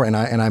important.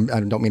 And I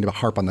don't mean to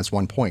harp on this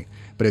one point,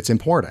 but it's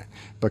important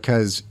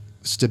because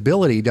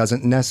stability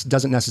doesn't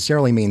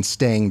necessarily mean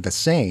staying the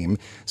same.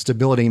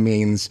 Stability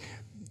means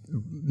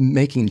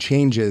making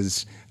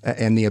changes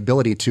and the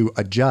ability to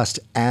adjust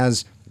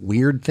as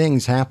weird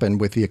things happen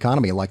with the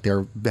economy, like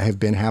there have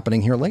been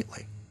happening here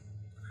lately.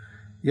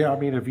 Yeah, I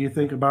mean, if you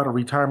think about a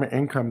retirement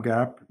income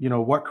gap,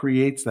 what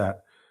creates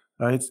that?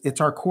 It's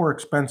our core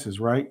expenses,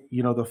 right?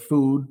 The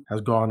food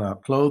has gone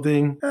up.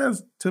 Clothing,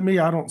 to me,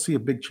 I don't see a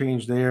big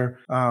change there.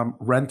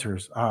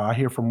 Renters, I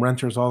hear from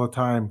renters all the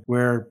time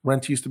where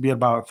rent used to be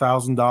about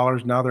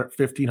 $1,000. Now they're at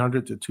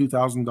 $1,500 to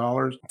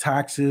 $2,000.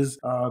 Taxes,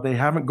 they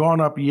haven't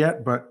gone up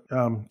yet, but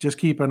just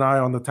keep an eye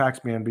on the tax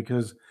man,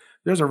 because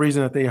there's a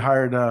reason that they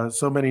hired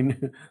so many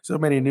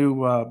new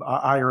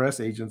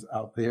IRS agents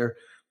out there.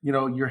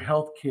 Your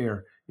health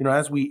care,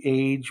 as we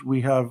age,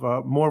 we have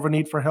more of a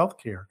need for health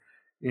care.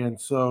 And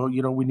so,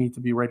 we need to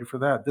be ready for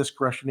that.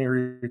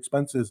 Discretionary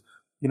expenses,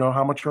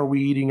 how much are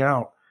we eating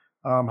out?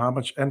 How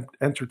much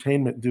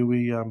entertainment do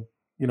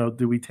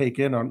we take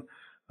in on?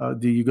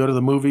 Do you go to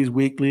the movies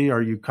weekly?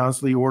 Are you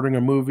constantly ordering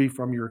a movie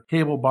from your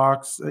cable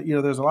box?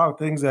 There's a lot of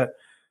things that,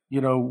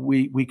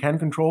 we can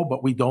control,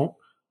 but we don't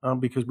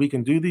because we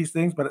can do these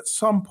things. But at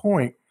some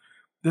point,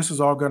 this is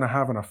all going to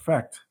have an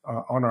effect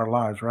on our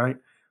lives, right?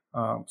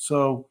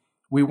 So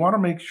we want to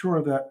make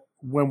sure that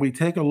when we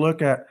take a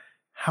look at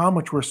how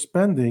much we're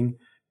spending,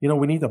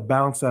 we need to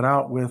balance that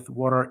out with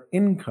what our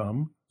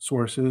income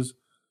sources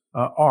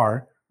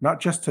are, not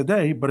just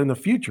today, but in the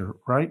future,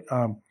 right?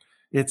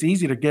 It's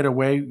easy to get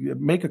away,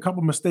 make a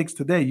couple mistakes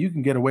today, you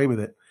can get away with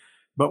it.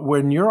 But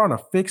when you're on a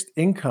fixed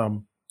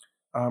income,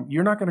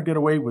 you're not going to get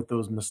away with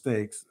those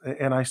mistakes.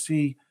 And I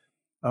see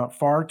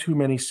far too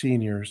many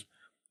seniors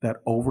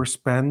that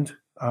overspend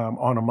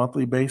on a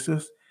monthly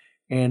basis.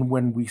 And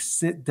when we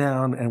sit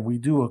down and we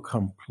do a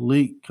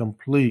complete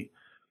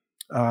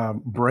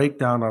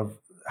breakdown of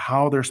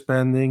how they're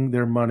spending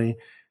their money,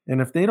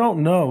 and if they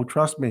don't know,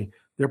 trust me,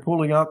 they're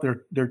pulling out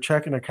their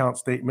checking account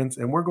statements,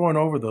 and we're going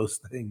over those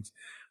things.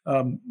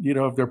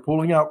 If they're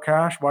pulling out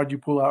cash, why'd you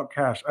pull out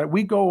cash?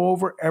 We go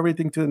over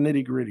everything to the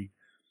nitty gritty.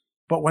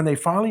 But when they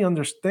finally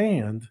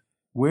understand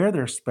where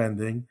they're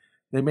spending,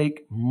 they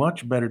make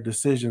much better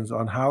decisions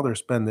on how they're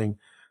spending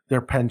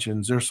their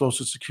pensions, their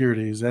social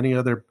securities, any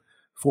other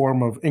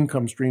form of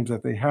income streams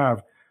that they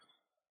have,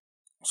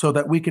 so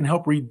that we can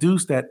help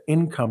reduce that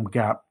income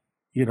gap,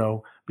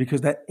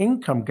 because that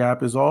income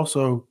gap is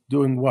also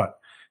doing what?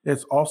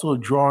 It's also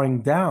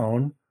drawing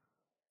down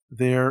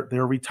their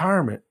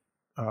retirement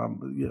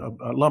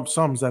lump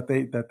sums that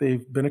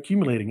they've been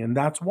accumulating. And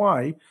that's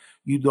why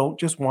you don't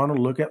just want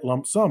to look at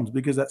lump sums,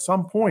 because at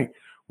some point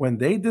when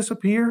they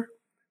disappear,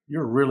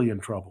 you're really in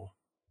trouble.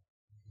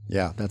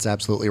 Yeah, that's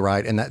absolutely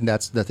right. And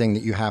that's the thing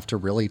that you have to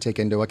really take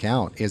into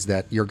account, is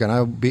that you're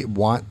going to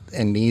want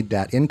and need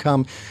that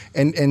income.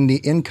 And the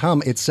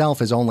income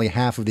itself is only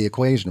half of the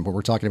equation. But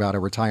we're talking about a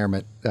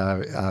retirement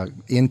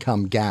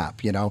income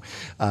gap,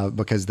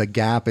 because the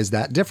gap is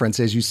that difference,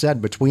 as you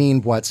said,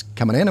 between what's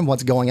coming in and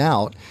what's going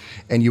out.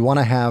 And you want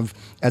to have,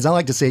 as I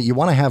like to say, you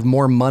want to have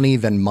more money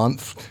than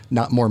month,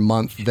 not more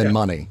month than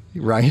money,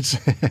 right?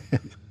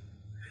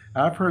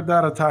 I've heard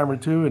that a time or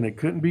two, and it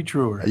couldn't be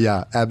truer.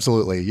 Yeah,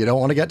 absolutely. You don't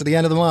want to get to the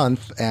end of the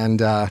month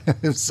and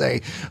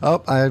say,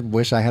 oh, I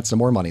wish I had some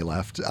more money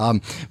left.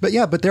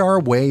 But there are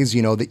ways,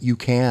 that you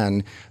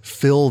can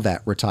fill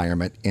that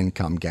retirement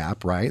income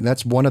gap, right? And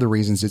that's one of the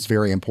reasons it's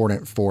very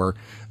important for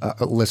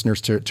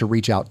listeners to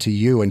reach out to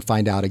you and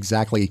find out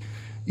exactly,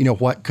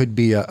 what could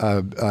be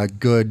a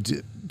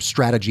good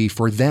strategy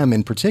for them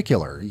in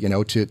particular,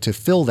 to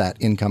fill that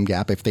income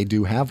gap if they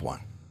do have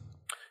one.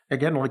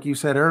 Again, like you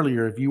said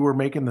earlier, if you were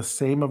making the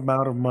same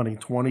amount of money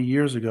 20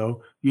 years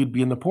ago, you'd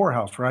be in the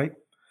poorhouse, right?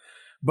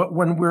 But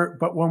when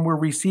we're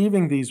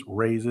receiving these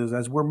raises,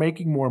 as we're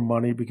making more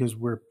money because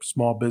we're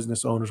small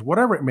business owners,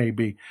 whatever it may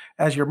be,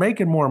 as you're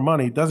making more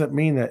money, doesn't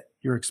mean that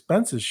your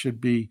expenses should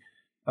be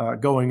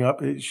going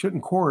up. It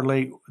shouldn't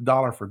correlate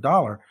dollar for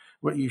dollar.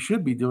 What you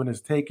should be doing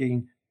is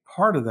taking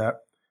part of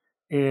that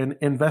and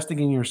investing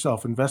in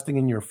yourself, investing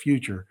in your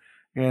future.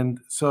 And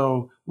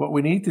so what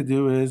we need to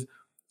do is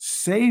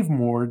save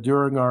more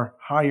during our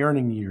high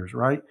earning years,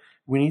 right?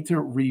 We need to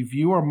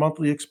review our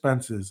monthly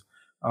expenses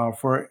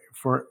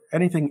for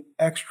anything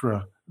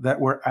extra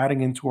that we're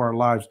adding into our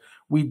lives.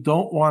 We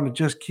don't want to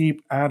just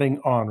keep adding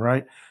on,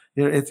 right?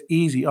 It's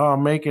easy. Oh,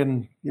 I'm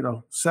making,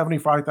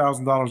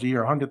 $75,000 a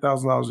year,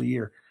 $100,000 a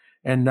year.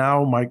 And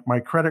now my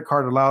credit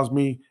card allows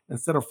me,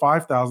 instead of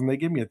 $5,000, they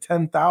give me a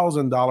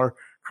 $10,000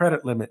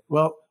 credit limit.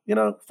 Well,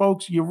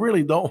 folks, you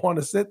really don't want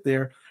to sit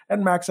there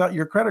and max out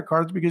your credit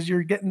cards because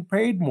you're getting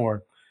paid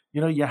more.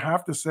 You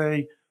have to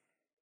say,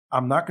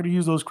 I'm not going to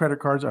use those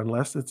credit cards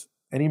unless it's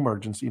an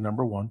emergency,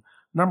 number one.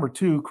 Number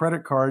two,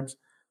 credit cards,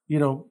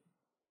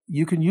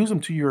 you can use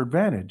them to your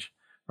advantage,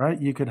 right?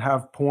 You could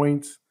have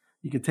points.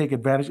 You could take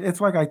advantage.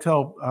 It's like I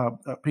tell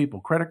people,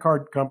 credit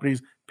card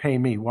companies pay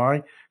me.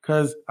 Why?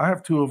 Because I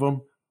have two of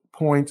them,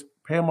 points,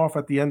 pay them off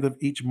at the end of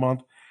each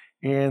month,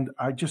 and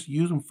I just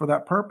use them for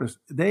that purpose.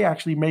 They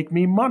actually make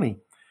me money.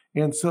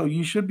 And so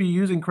you should be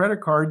using credit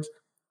cards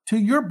to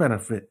your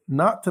benefit,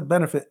 not to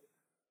benefit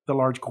the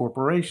large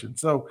corporation.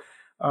 So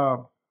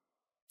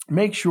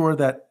make sure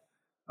that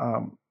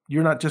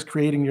you're not just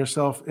creating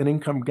yourself an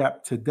income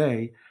gap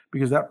today,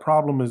 because that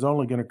problem is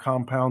only going to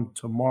compound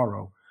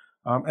tomorrow.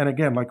 And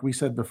again, like we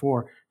said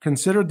before,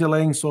 consider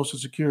delaying Social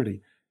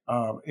Security.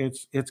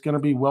 It's going to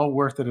be well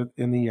worth it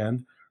in the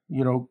end.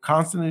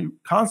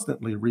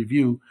 Constantly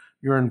review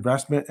your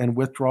investment and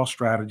withdrawal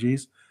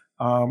strategies.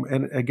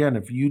 And again,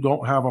 if you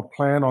don't have a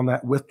plan on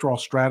that withdrawal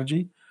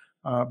strategy,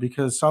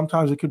 because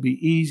sometimes it could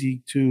be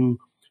easy to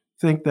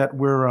think that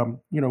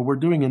we're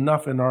doing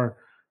enough in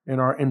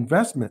our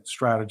investment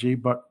strategy,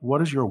 but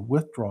what is your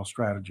withdrawal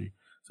strategy?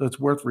 So it's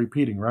worth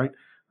repeating, right?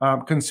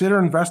 Consider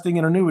investing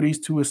in annuities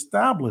to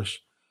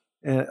establish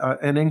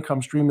an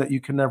income stream that you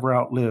can never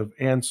outlive.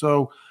 And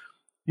so,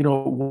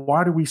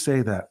 why do we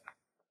say that?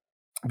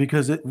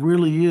 Because it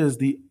really is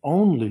the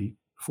only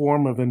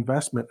form of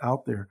investment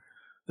out there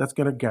that's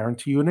going to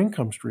guarantee you an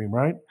income stream,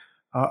 right?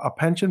 A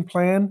pension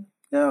plan,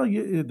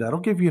 that'll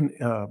give you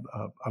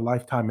a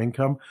lifetime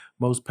income.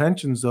 Most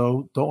pensions,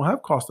 though, don't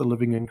have cost of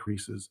living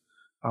increases.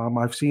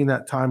 I've seen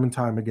that time and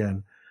time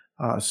again.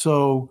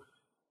 So,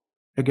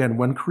 again,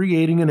 when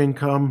creating an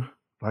income,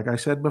 like I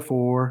said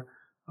before,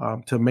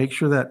 to make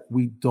sure that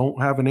we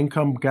don't have an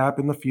income gap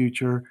in the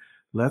future,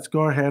 let's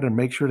go ahead and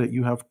make sure that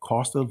you have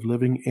cost of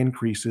living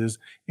increases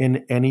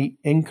in any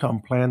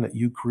income plan that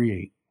you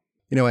create.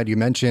 You know, Ed, you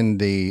mentioned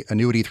the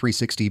Annuity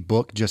 360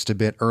 book just a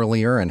bit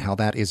earlier and how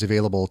that is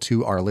available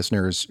to our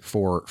listeners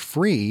for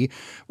free.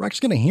 We're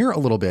actually going to hear a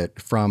little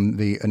bit from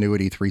the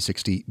Annuity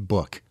 360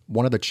 book.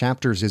 One of the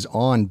chapters is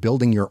on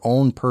building your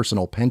own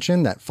personal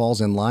pension. That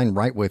falls in line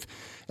right with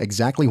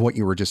exactly what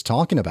you were just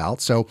talking about.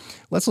 So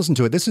let's listen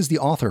to it. This is the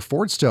author,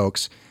 Ford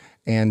Stokes,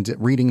 and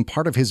reading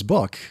part of his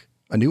book,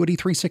 Annuity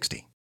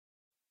 360.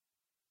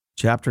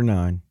 Chapter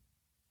 9.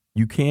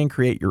 You can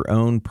create your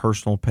own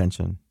personal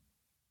pension.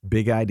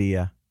 Big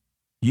idea.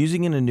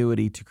 Using an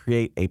annuity to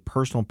create a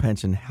personal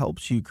pension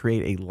helps you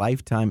create a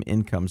lifetime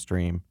income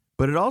stream,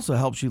 but it also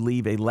helps you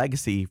leave a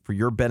legacy for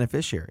your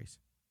beneficiaries.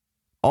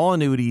 All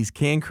annuities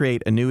can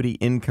create annuity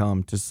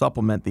income to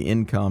supplement the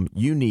income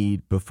you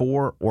need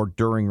before or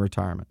during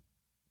retirement.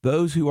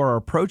 Those who are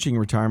approaching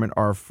retirement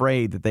are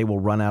afraid that they will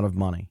run out of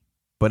money,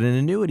 but an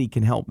annuity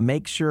can help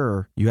make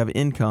sure you have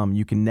income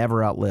you can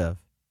never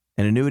outlive.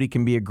 An annuity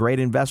can be a great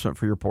investment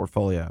for your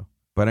portfolio,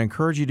 but I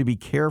encourage you to be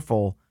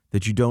careful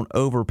that you don't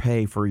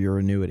overpay for your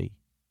annuity.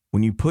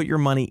 When you put your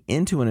money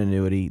into an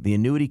annuity, the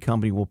annuity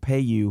company will pay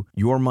you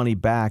your money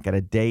back at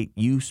a date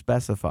you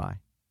specify.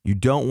 You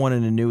don't want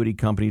an annuity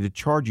company to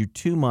charge you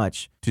too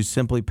much to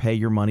simply pay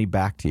your money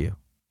back to you.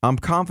 I'm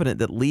confident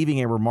that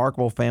leaving a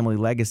remarkable family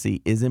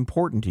legacy is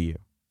important to you.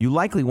 You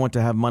likely want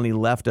to have money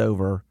left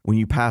over when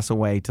you pass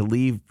away to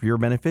leave for your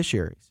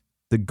beneficiaries.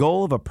 The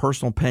goal of a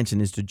personal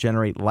pension is to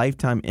generate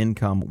lifetime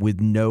income with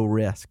no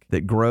risk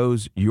that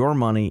grows your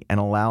money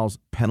and allows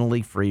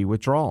penalty-free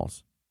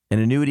withdrawals. An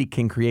annuity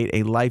can create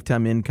a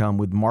lifetime income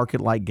with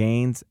market-like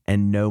gains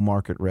and no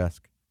market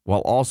risk,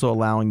 while also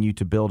allowing you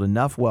to build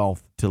enough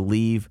wealth to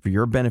leave for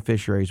your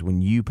beneficiaries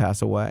when you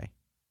pass away.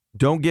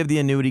 Don't give the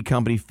annuity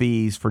company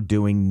fees for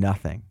doing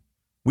nothing.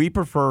 We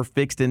prefer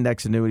fixed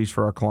index annuities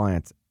for our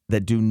clients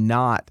that do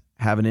not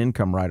have an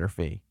income rider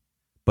fee.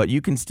 But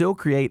you can still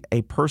create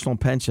a personal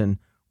pension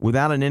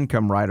without an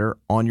income rider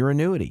on your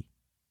annuity.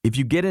 If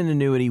you get an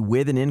annuity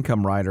with an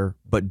income rider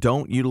but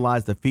don't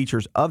utilize the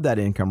features of that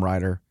income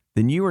rider,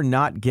 then you are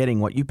not getting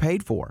what you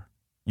paid for.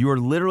 You are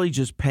literally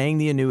just paying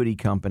the annuity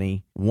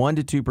company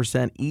 1% to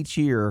 2% each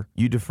year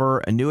you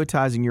defer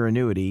annuitizing your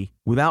annuity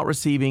without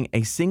receiving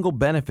a single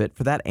benefit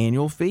for that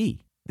annual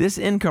fee. This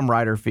income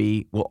rider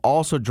fee will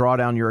also draw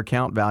down your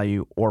account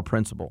value or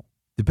principal.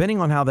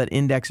 Depending on how that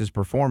index is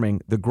performing,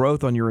 the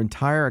growth on your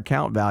entire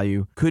account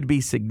value could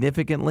be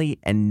significantly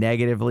and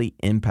negatively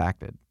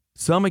impacted.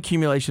 Some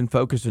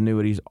accumulation-focused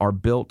annuities are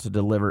built to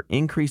deliver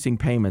increasing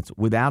payments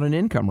without an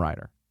income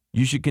rider.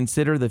 You should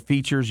consider the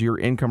features your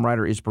income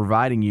rider is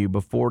providing you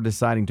before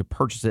deciding to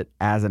purchase it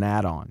as an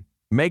add-on.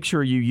 Make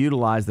sure you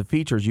utilize the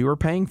features you are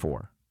paying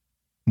for.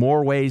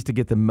 More ways to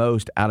get the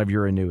most out of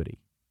your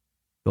annuity.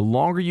 The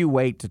longer you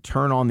wait to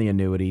turn on the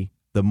annuity,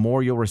 the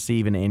more you'll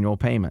receive in annual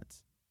payments.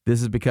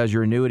 This is because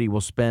your annuity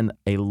will spend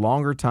a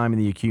longer time in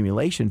the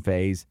accumulation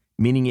phase,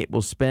 meaning it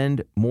will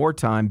spend more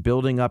time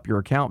building up your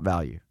account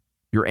value.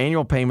 Your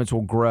annual payments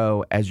will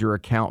grow as your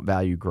account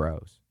value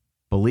grows.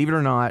 Believe it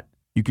or not,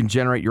 you can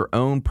generate your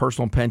own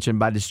personal pension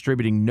by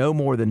distributing no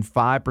more than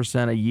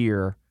 5% a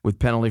year with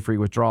penalty-free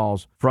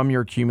withdrawals from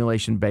your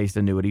accumulation-based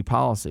annuity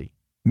policy.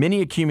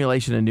 Many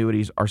accumulation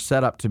annuities are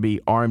set up to be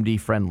RMD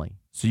friendly,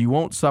 so you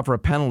won't suffer a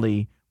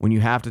penalty when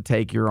you have to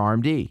take your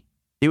RMD.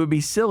 It would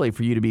be silly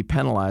for you to be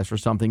penalized for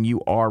something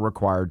you are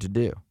required to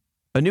do.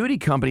 Annuity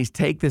companies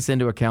take this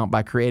into account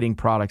by creating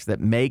products that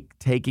make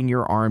taking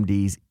your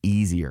RMDs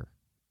easier.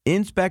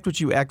 Inspect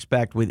what you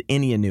expect with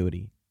any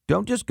annuity.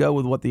 Don't just go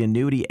with what the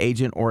annuity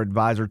agent or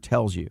advisor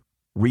tells you.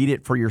 Read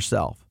it for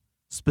yourself.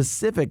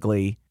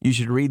 Specifically, you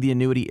should read the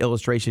annuity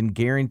illustration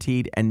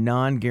guaranteed and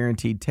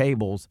non-guaranteed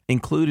tables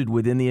included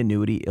within the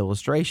annuity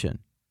illustration.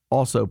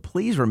 Also,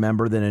 please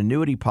remember that an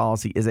annuity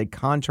policy is a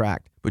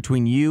contract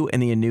between you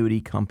and the annuity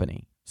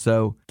company.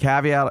 So,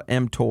 caveat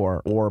emptor,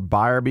 or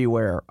buyer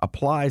beware,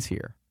 applies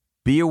here.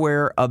 Be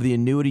aware of the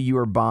annuity you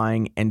are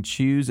buying and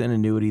choose an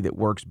annuity that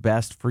works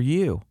best for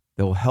you.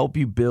 That will help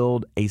you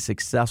build a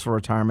successful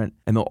retirement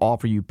and they'll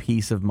offer you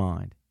peace of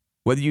mind.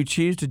 Whether you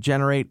choose to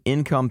generate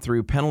income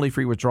through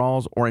penalty-free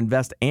withdrawals or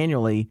invest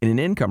annually in an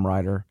income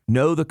rider,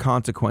 know the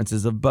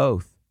consequences of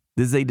both.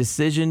 This is a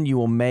decision you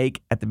will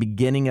make at the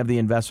beginning of the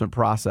investment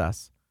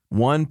process.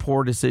 One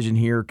poor decision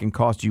here can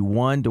cost you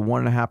 1 to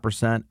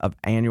 1.5% of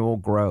annual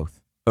growth.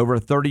 Over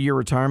a 30-year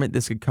retirement,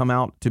 this could come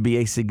out to be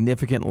a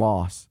significant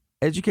loss.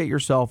 Educate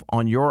yourself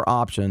on your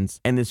options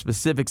and the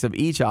specifics of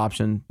each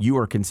option you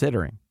are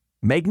considering.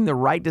 Making the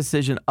right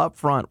decision up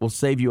front will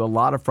save you a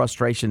lot of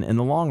frustration in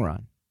the long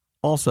run.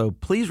 Also,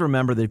 please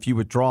remember that if you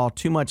withdraw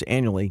too much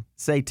annually,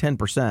 say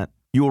 10%,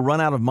 you will run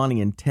out of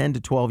money in 10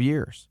 to 12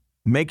 years.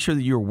 Make sure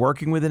that you're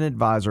working with an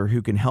advisor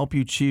who can help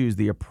you choose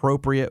the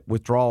appropriate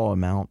withdrawal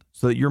amount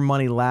so that your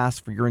money lasts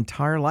for your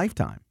entire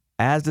lifetime.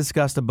 As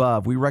discussed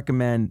above, we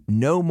recommend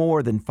no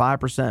more than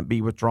 5%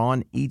 be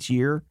withdrawn each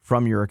year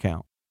from your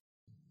account.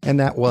 And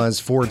that was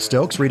Ford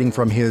Stokes reading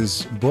from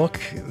his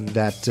book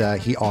that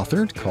he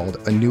authored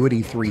called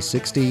Annuity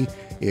 360.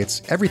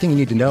 It's everything you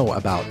need to know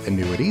about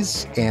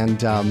annuities,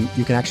 and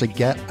you can actually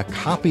get a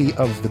copy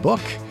of the book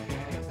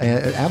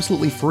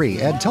absolutely free.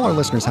 Ed, tell our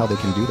listeners how they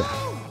can do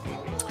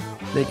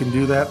that. They can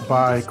do that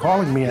by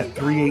calling me at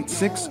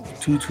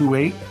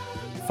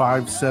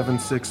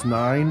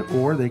 386-228-5769,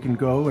 or they can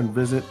go and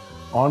visit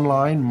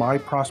online,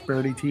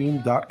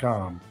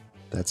 myprosperityteam.com.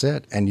 That's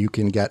it. And you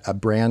can get a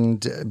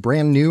brand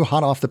new,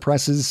 hot off the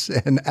presses,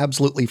 and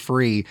absolutely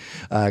free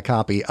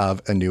copy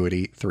of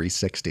Annuity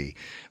 360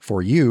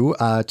 for you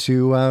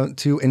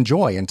to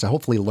enjoy and to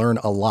hopefully learn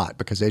a lot,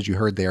 because as you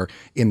heard there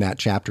in that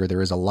chapter,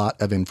 there is a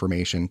lot of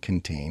information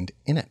contained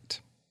in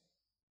it.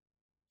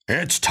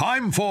 It's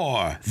time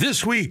for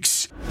this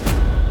week's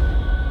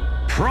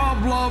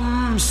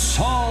Problem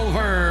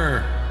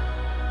Solver.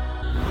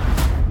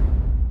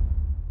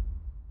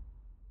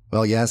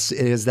 Well, yes,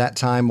 it is that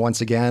time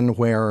once again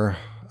where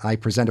I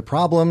present a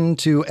problem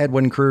to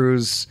Edwin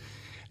Cruz,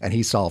 and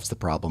he solves the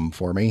problem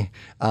for me.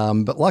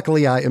 But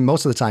luckily,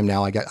 most of the time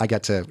now, I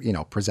get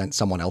to present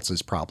someone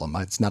else's problem.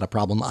 It's not a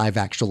problem I've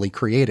actually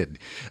created,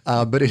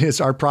 but it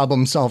is our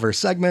problem solver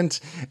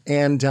segment,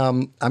 and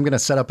I'm going to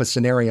set up a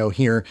scenario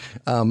here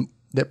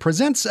that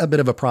presents a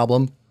bit of a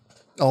problem.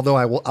 Although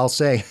I'll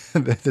say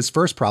that this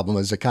first problem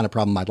is the kind of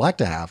problem I'd like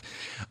to have,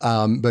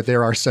 but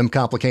there are some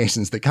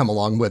complications that come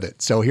along with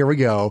it. So here we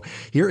go.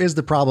 Here is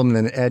the problem,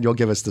 and then Ed, you'll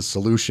give us the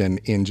solution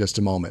in just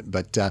a moment.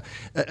 But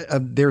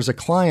there's a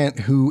client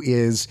who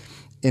is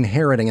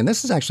inheriting, and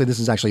this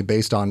is actually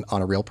based on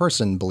a real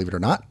person, believe it or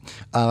not,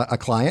 a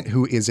client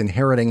who is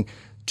inheriting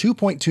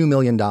 $2.2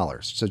 million.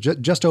 So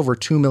just over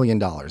 $2 million.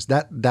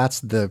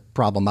 That's the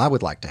problem I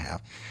would like to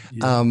have.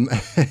 Yeah.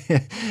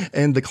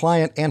 And the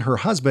client and her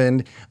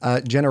husband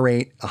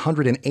generate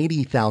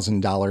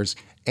 $180,000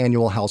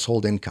 annual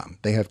household income.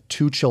 They have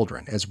 2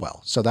 children as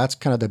well. So that's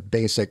kind of the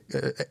basic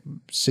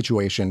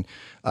situation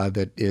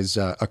that is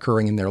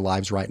occurring in their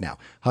lives right now.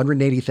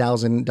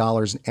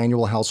 $180,000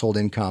 annual household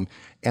income,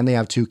 and they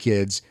have 2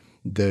 kids.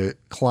 The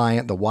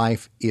client, the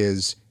wife,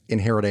 is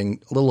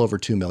inheriting a little over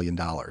 $2 million.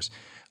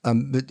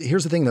 But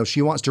here's the thing, though.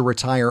 She wants to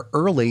retire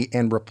early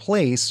and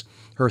replace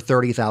her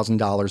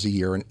 $30,000 a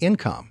year in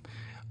income.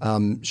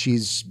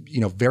 She's,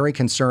 very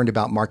concerned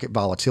about market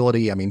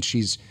volatility. I mean,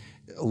 she's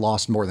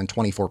lost more than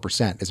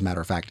 24%, as a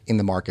matter of fact, in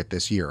the market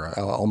this year,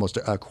 almost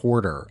a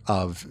quarter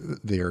of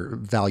their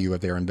value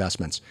of their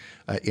investments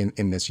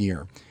in this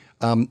year.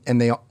 And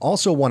they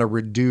also want to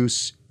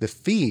reduce the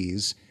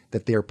fees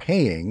that they're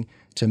paying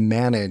to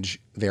manage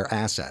their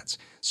assets.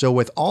 So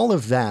with all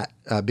of that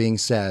being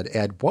said,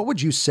 Ed, what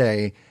would you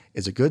say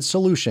is a good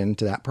solution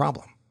to that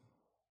problem?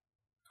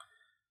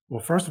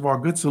 Well, first of all, a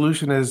good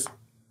solution is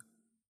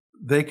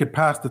they could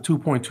pass the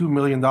 $2.2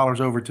 million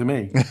over to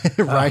me.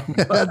 Right.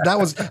 I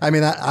was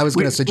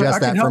going to suggest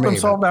that for me. I can help them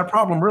solve that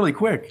problem really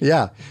quick.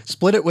 Yeah.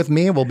 Split it with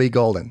me and we'll be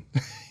golden.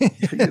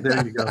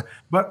 There you go.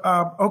 But,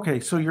 okay.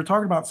 So you're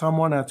talking about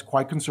someone that's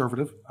quite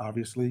conservative,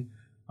 obviously.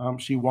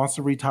 She wants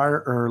to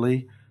retire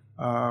early.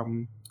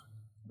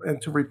 And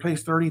to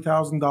replace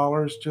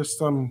 $30,000, just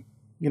some,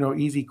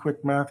 easy,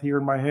 quick math here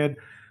in my head,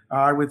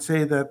 I would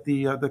say that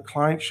the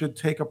client should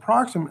take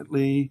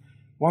approximately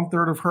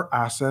 1/3 of her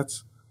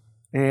assets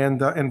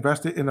and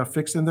invest it in a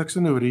fixed index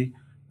annuity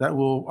that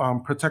will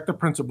protect the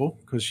principal,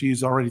 because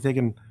she's already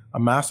taken a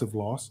massive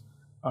loss.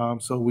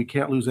 So we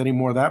can't lose any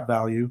more of that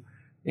value.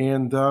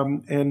 And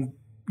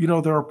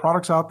there are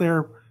products out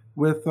there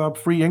with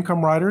free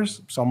income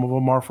riders. Some of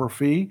them are for a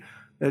fee.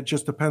 It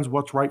just depends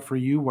what's right for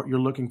you, what you're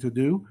looking to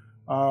do.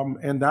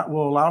 And that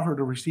will allow her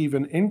to receive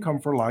an income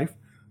for life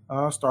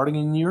starting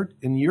in year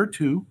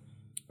 2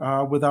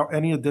 without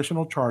any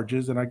additional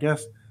charges. And I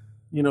guess,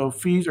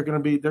 fees are they're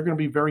going to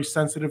be very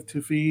sensitive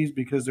to fees,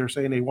 because they're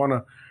saying they want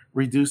to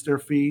reduce their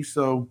fees.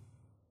 So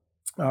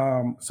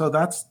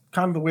that's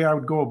kind of the way I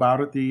would go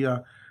about it.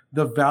 The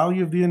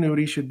value of the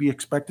annuity should be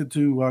expected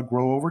to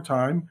grow over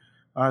time,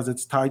 as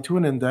it's tied to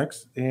an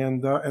index,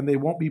 and they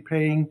won't be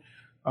paying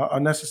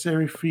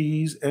unnecessary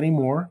fees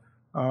anymore.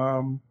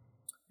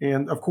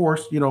 And of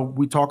course,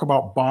 we talk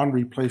about bond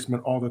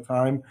replacement all the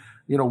time.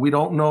 I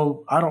don't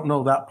know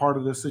that part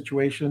of the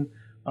situation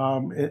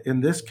in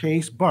this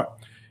case, but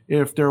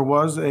if there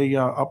was a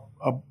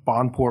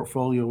bond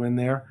portfolio in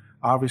there,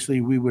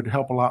 obviously we would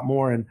help a lot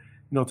more. And,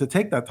 to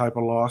take that type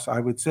of loss, I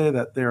would say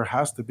that there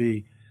has to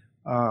be,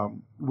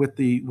 with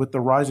the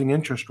rising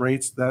interest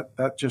rates,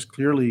 that just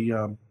clearly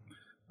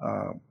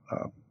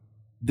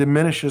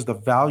diminishes the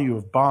value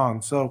of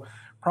bonds. So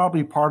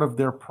probably part of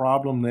their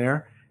problem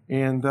there.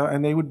 And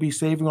they would be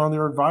saving on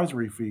their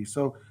advisory fees.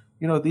 So,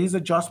 these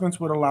adjustments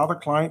would allow the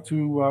client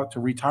to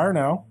retire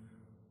now,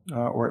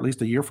 or at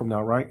least a year from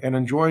now, right? And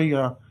enjoy,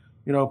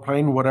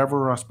 playing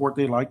whatever sport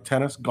they like,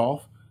 tennis,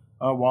 golf,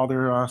 while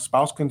their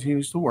spouse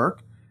continues to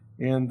work.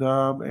 And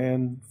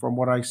from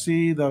what I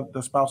see,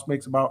 the spouse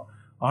makes about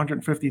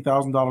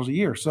 $150,000 a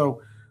year.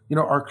 So,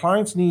 our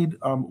clients need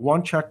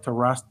one check to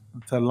last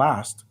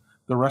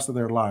the rest of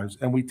their lives,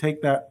 and we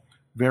take that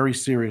very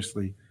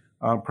seriously.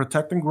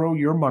 Protect and grow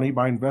your money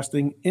by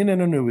investing in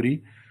an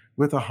annuity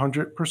with a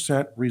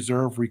 100%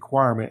 reserve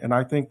requirement. And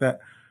I think that,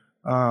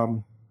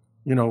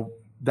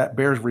 that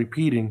bears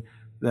repeating,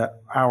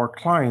 that our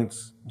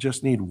clients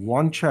just need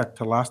one check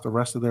to last the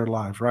rest of their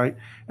lives, right?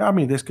 I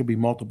mean, this could be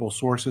multiple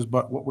sources,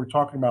 but what we're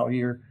talking about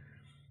here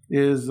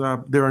is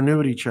their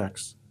annuity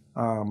checks,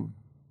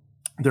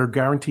 their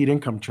guaranteed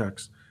income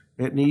checks.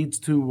 It needs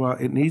to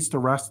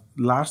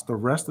last the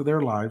rest of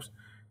their lives,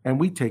 and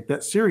we take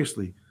that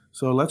seriously.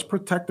 So let's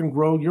protect and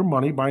grow your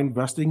money by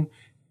investing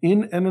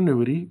in an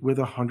annuity with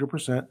a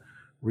 100%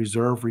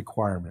 reserve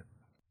requirement.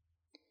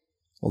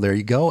 Well, there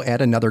you go.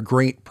 Ed, another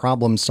great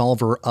problem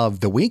solver of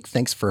the week.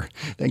 Thanks for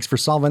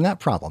solving that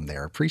problem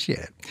there. Appreciate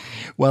it.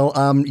 Well,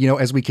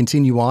 as we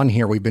continue on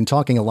here, we've been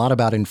talking a lot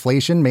about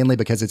inflation, mainly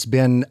because it's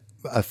been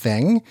a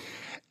thing.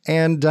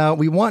 And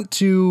we want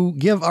to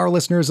give our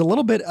listeners a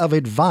little bit of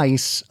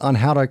advice on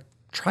how to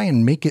try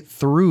and make it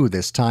through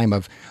this time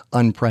of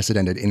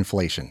unprecedented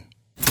inflation.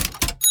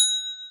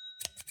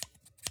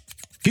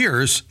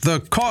 Here's the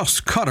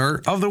cost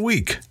cutter of the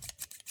week.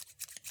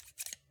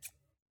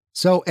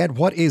 So, Ed,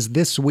 what is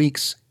this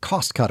week's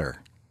cost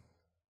cutter?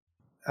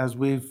 As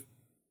we've,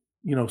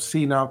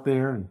 seen out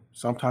there, and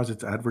sometimes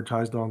it's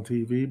advertised on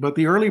TV, but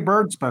the early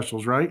bird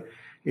specials, right?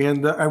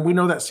 And we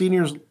know that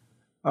seniors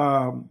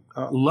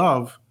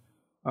love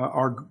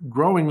are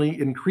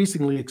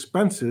increasingly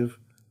expensive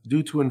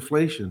due to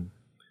inflation.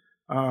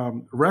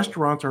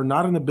 Restaurants are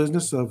not in the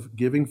business of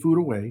giving food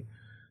away.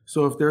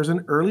 So if there's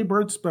an early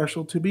bird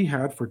special to be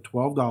had for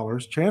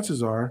 $12,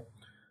 chances are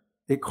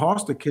it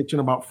costs the kitchen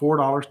about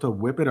 $4 to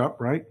whip it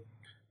up, right?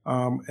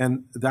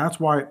 And that's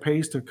why it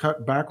pays to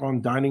cut back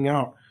on dining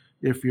out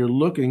if you're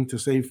looking to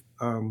save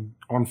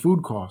on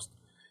food cost.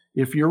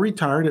 If you're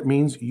retired, it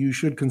means you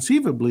should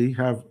conceivably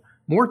have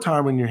more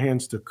time on your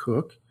hands to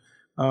cook.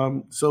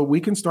 So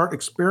we can start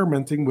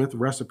experimenting with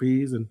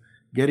recipes and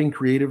getting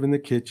creative in the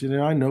kitchen.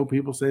 And I know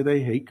people say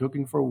they hate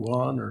cooking for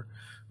one or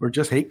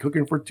just hate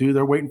cooking for two.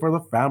 They're waiting for the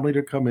family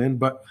to come in,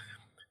 but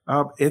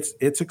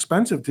it's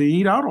expensive to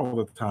eat out all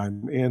the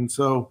time. And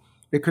so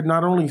it could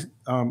not only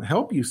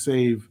help you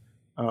save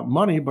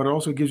money, but it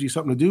also gives you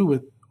something to do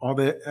with all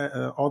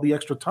the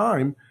extra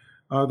time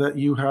that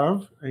you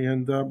have.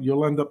 And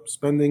you'll end up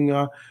spending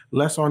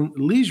less on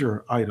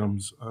leisure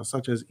items,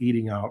 such as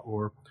eating out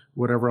or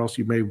whatever else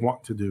you may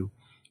want to do.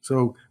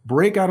 So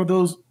break out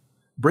those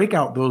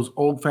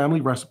old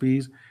family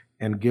recipes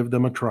and give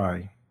them a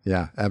try.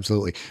 Yeah,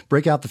 absolutely.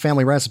 Break out the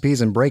family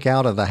recipes and break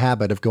out of the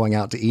habit of going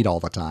out to eat all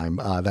the time.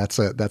 That's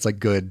a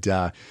good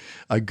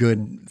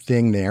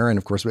thing there. And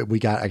of course,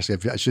 I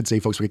should say,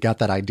 folks, we got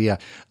that idea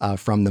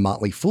from the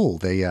Motley Fool.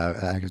 They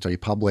actually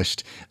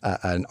published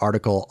an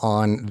article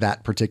on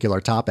that particular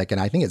topic,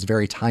 and I think it's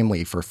very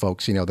timely for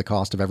folks. The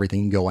cost of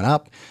everything going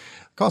up.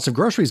 Cost of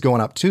groceries going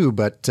up too,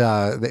 but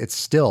it's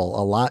still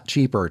a lot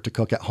cheaper to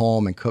cook at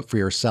home and cook for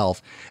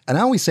yourself. And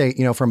I always say,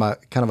 from a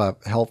kind of a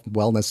health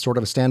wellness sort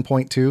of a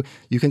standpoint too,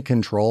 you can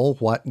control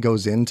what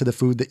goes into the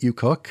food that you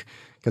cook,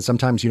 because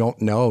sometimes you don't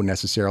know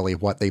necessarily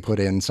what they put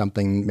in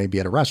something maybe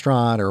at a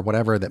restaurant or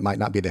whatever that might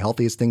not be the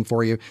healthiest thing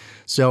for you.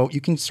 So you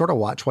can sort of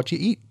watch what you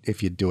eat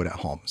if you do it at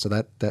home. So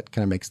that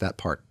kind of makes that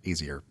part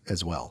easier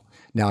as well.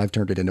 Now I've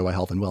turned it into a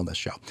health and wellness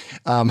show.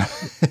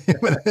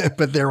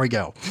 But there we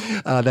go.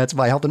 That's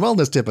my health and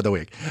wellness tip of the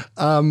week.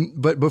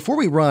 But before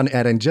we run,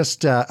 Ed, in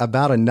just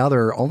about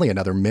only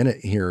another minute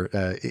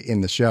here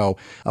in the show,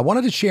 I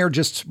wanted to share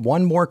just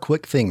one more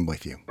quick thing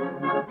with you.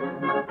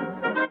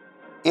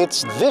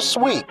 It's This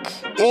Week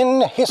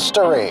in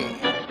History.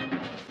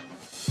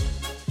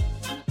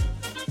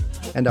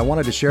 And I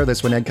wanted to share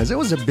this one, Ed, because it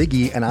was a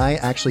biggie, and I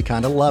actually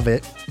kind of love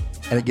it.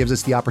 And it gives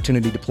us the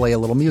opportunity to play a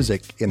little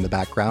music in the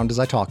background as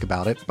I talk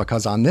about it,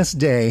 because on this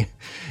day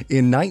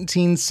in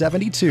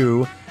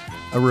 1972,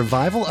 a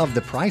revival of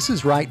The Price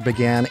is Right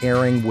began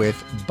airing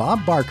with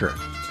Bob Barker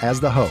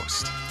as the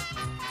host.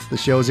 The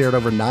show's aired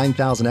over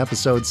 9,000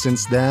 episodes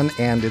since then,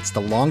 and it's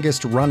the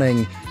longest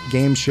running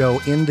game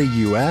show in the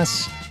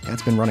U.S.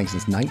 It's been running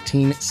since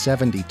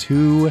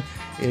 1972.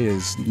 It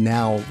is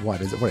now,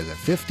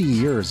 50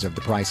 years of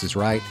The Price is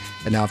Right,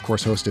 and now, of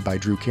course, hosted by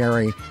Drew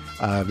Carey.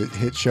 The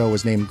hit show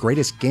was named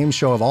Greatest Game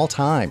Show of All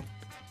Time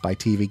by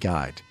TV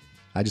Guide.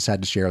 I just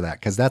had to share that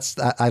because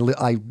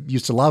I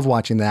used to love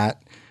watching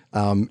that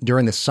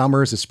during the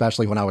summers,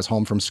 especially when I was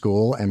home from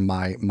school, and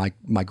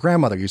my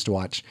grandmother used to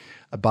watch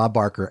Bob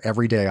Barker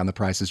every day on The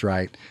Price is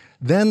Right.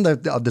 Then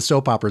the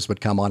soap operas would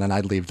come on and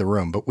I'd leave the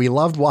room. But we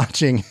loved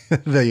watching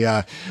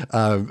the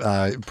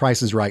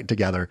Price is Right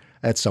together.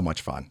 It's so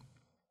much fun.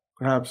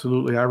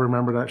 Absolutely. I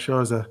remember that show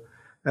as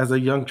a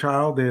young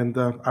child, and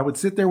I would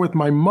sit there with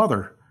my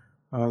mother.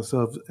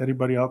 So if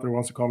anybody out there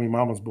wants to call me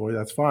Mama's boy,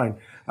 that's fine.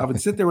 I would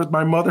sit there with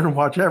my mother and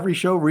watch every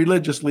show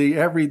religiously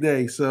every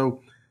day.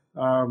 So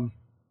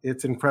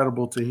it's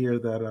incredible to hear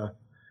that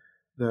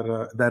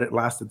that it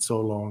lasted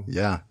so long.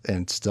 Yeah,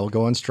 and still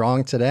going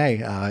strong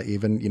today,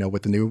 even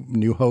with the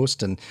new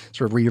host and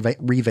sort of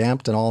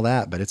revamped and all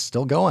that, but it's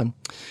still going.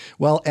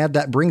 Well, Ed,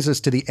 that brings us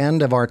to the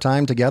end of our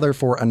time together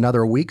for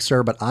another week,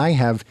 sir, but I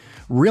have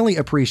really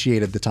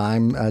appreciated the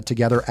time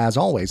together as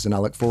always, and I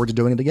look forward to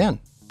doing it again.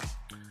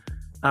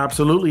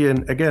 Absolutely.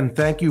 And again,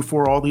 thank you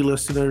for all the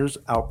listeners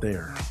out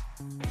there.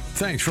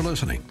 Thanks for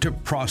listening to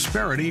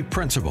Prosperity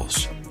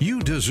Principles.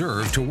 You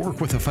deserve to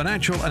work with a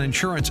financial and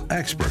insurance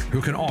expert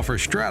who can offer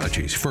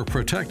strategies for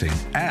protecting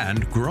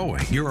and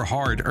growing your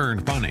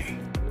hard-earned money.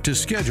 To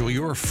schedule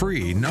your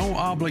free,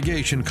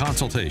 no-obligation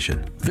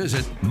consultation,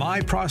 visit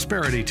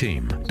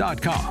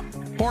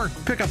myprosperityteam.com or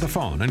pick up the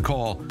phone and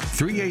call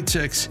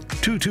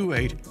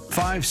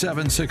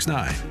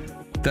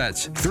 386-228-5769.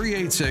 That's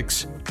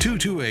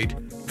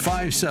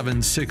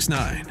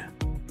 386-228-5769.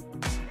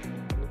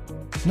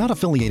 Not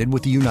affiliated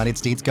with the United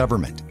States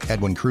government.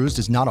 Edwin Cruz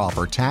does not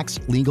offer tax,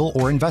 legal,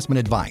 or investment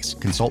advice.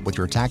 Consult with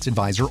your tax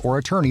advisor or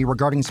attorney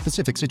regarding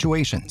specific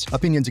situations.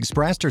 Opinions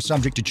expressed are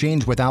subject to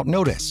change without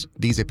notice.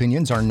 These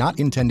opinions are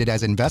not intended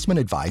as investment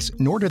advice,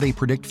 nor do they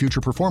predict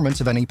future performance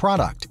of any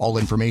product. All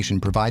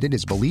information provided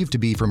is believed to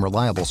be from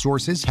reliable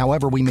sources.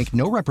 However, we make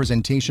no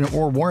representation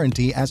or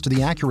warranty as to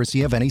the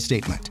accuracy of any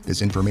statement.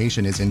 This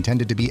information is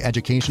intended to be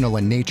educational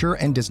in nature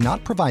and does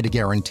not provide a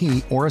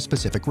guarantee or a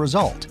specific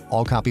result.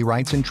 All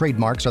copyrights and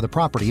trademarks are the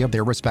property of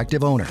their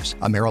respective owners.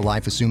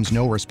 AmeriLife assumes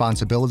no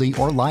responsibility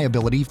or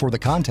liability for the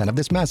content of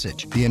this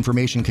message. The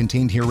information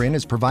contained herein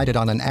is provided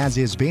on an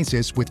as-is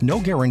basis with no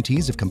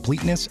guarantees of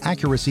completeness,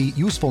 accuracy,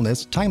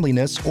 usefulness,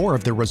 timeliness, or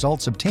of the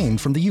results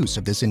obtained from the use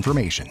of this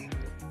information.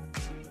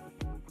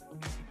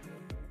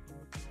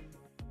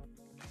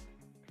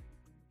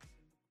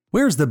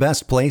 Where's the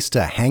best place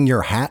to hang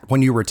your hat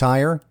when you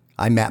retire?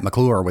 I'm Matt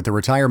McClure with the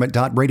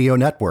Retirement.Radio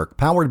Network,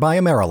 powered by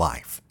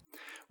AmeriLife.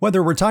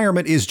 Whether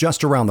retirement is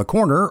just around the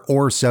corner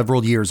or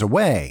several years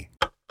away,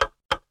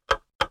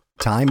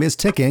 time is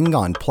ticking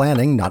on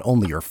planning not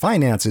only your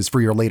finances for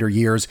your later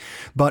years,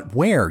 but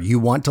where you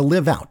want to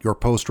live out your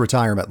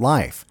post-retirement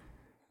life.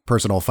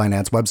 Personal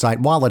finance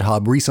website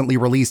WalletHub recently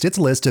released its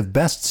list of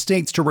best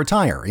states to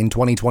retire in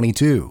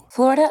 2022.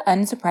 Florida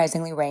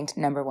unsurprisingly ranked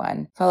number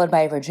 1, followed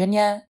by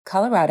Virginia,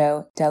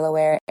 Colorado,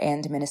 Delaware,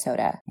 and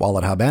Minnesota.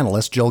 WalletHub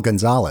analyst Jill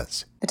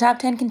Gonzalez. The top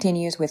 10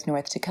 continues with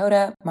North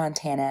Dakota,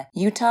 Montana,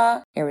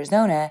 Utah,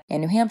 Arizona,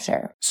 and New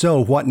Hampshire. So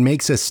what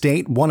makes a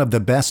state one of the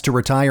best to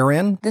retire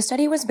in? The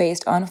study was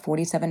based on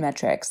 47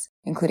 metrics,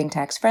 including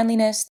tax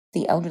friendliness,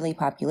 the elderly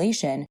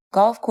population,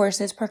 golf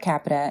courses per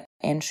capita,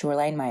 and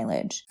shoreline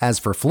mileage. As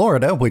for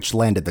Florida, which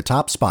landed the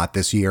top spot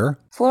this year,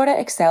 Florida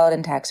excelled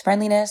in tax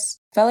friendliness,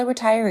 fellow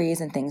retirees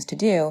and things to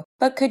do,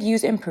 but could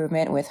use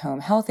improvement with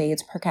home health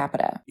aides per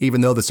capita. Even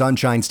though the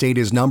Sunshine State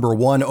is number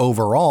 1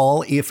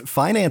 overall, if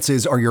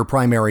finances are your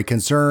primary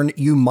concern,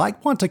 you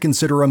might want to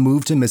consider a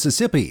move to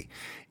Mississippi.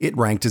 It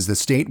ranked as the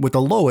state with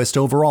the lowest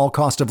overall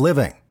cost of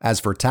living.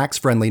 As for tax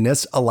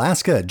friendliness,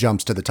 Alaska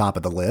jumps to the top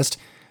of the list.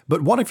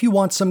 But what if you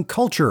want some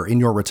culture in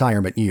your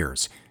retirement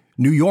years?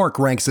 New York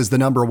ranks as the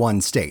number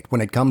 1 state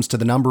when it comes to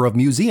the number of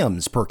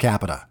museums per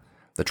capita.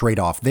 The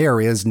trade-off there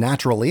is,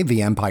 naturally,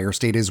 the Empire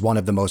State is one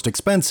of the most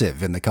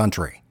expensive in the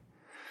country.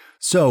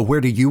 So,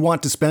 where do you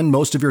want to spend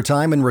most of your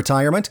time in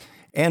retirement?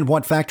 And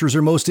what factors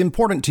are most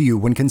important to you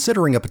when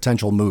considering a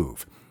potential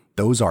move?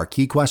 Those are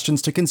key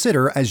questions to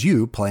consider as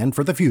you plan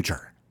for the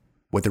future.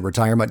 With the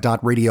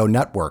Retirement.Radio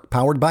Network,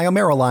 powered by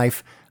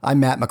AmeriLife, I'm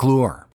Matt McClure.